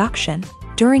the production.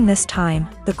 During this time,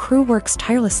 the crew works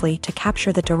tirelessly to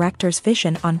capture the director's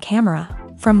vision on camera.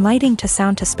 From lighting to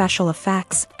sound to special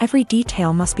effects, every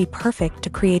detail must be perfect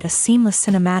to create a seamless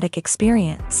cinematic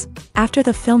experience. After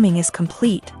the filming is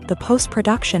complete, the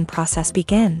post-production process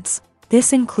begins.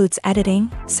 This includes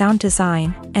editing, sound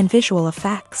design, and visual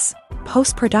effects.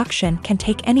 Post-production can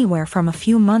take anywhere from a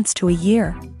few months to a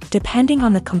year, depending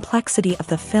on the complexity of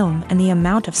the film and the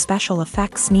amount of special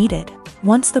effects needed.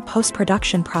 Once the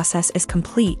post-production process is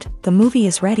complete, the movie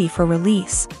is ready for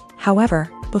release.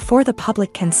 However, before the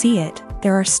public can see it,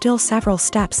 there are still several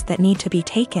steps that need to be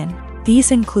taken.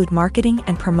 These include marketing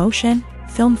and promotion,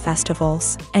 film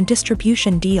festivals, and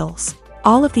distribution deals.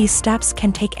 All of these steps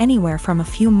can take anywhere from a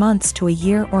few months to a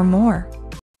year or more.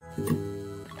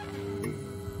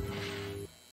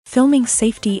 Filming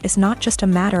safety is not just a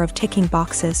matter of ticking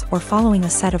boxes or following a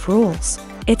set of rules.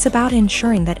 It's about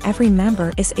ensuring that every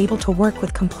member is able to work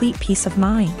with complete peace of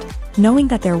mind, knowing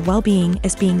that their well-being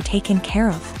is being taken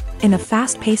care of. In a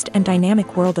fast-paced and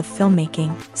dynamic world of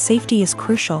filmmaking, safety is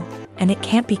crucial, and it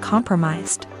can't be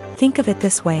compromised. Think of it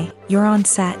this way: you're on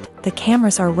set, the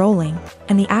cameras are rolling,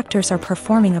 and the actors are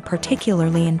performing a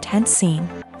particularly intense scene.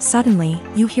 Suddenly,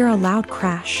 you hear a loud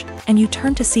crash, and you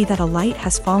turn to see that a light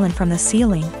has fallen from the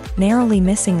ceiling, narrowly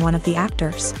missing one of the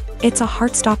actors. It's a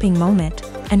heart-stopping moment,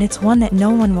 and it's one that no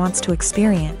one wants to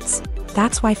experience.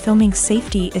 That's why filming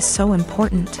safety is so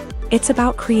important. It's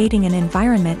about creating an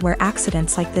environment where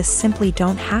accidents like this simply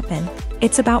don't happen.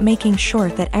 It's about making sure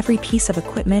that every piece of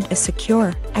equipment is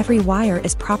secure, every wire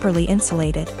is properly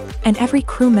insulated, and every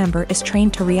crew member is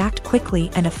trained to react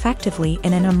quickly and effectively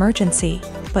in an emergency.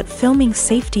 But filming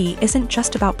safety isn't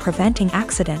just about preventing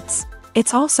accidents.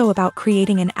 It's also about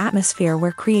creating an atmosphere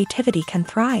where creativity can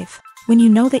thrive. When you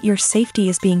know that your safety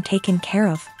is being taken care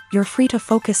of, you're free to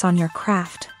focus on your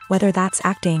craft, whether that's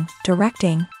acting,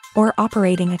 directing, or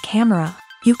operating a camera.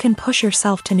 You can push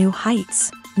yourself to new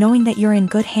heights, knowing that you're in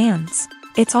good hands.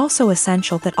 It's also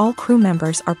essential that all crew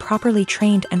members are properly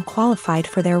trained and qualified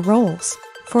for their roles.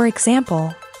 For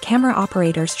example, camera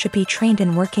operators should be trained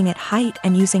in working at height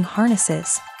and using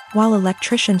harnesses, while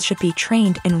electricians should be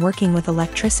trained in working with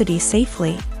electricity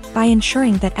safely. By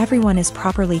ensuring that everyone is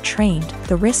properly trained,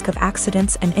 the risk of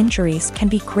accidents and injuries can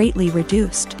be greatly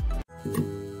reduced.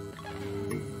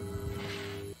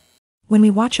 When we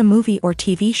watch a movie or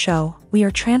TV show, we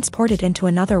are transported into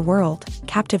another world,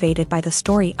 captivated by the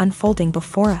story unfolding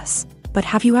before us. But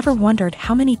have you ever wondered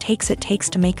how many takes it takes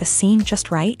to make a scene just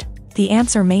right? The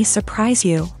answer may surprise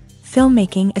you.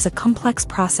 Filmmaking is a complex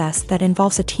process that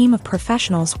involves a team of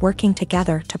professionals working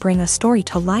together to bring a story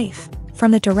to life.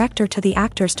 From the director to the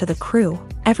actors to the crew,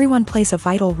 everyone plays a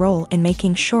vital role in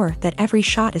making sure that every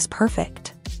shot is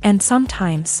perfect. And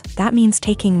sometimes, that means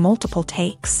taking multiple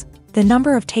takes. The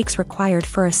number of takes required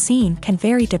for a scene can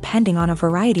vary depending on a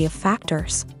variety of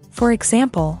factors. For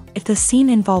example, if the scene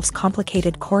involves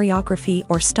complicated choreography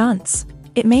or stunts,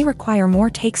 it may require more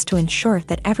takes to ensure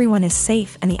that everyone is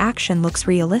safe and the action looks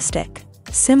realistic.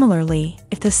 Similarly,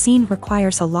 if the scene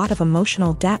requires a lot of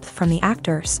emotional depth from the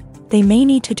actors, they may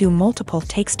need to do multiple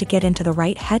takes to get into the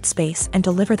right headspace and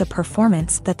deliver the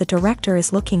performance that the director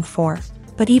is looking for.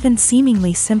 But even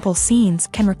seemingly simple scenes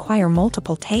can require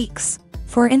multiple takes.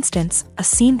 For instance, a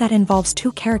scene that involves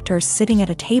two characters sitting at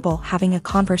a table having a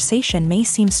conversation may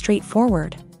seem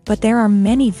straightforward, but there are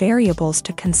many variables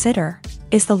to consider.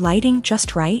 Is the lighting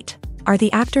just right? Are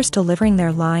the actors delivering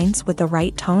their lines with the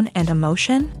right tone and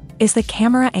emotion? Is the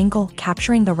camera angle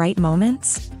capturing the right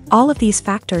moments? All of these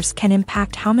factors can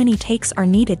impact how many takes are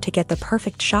needed to get the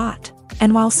perfect shot.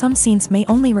 And while some scenes may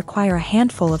only require a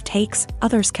handful of takes,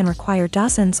 others can require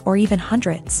dozens or even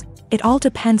hundreds. It all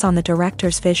depends on the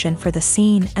director's vision for the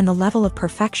scene and the level of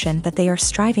perfection that they are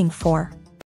striving for.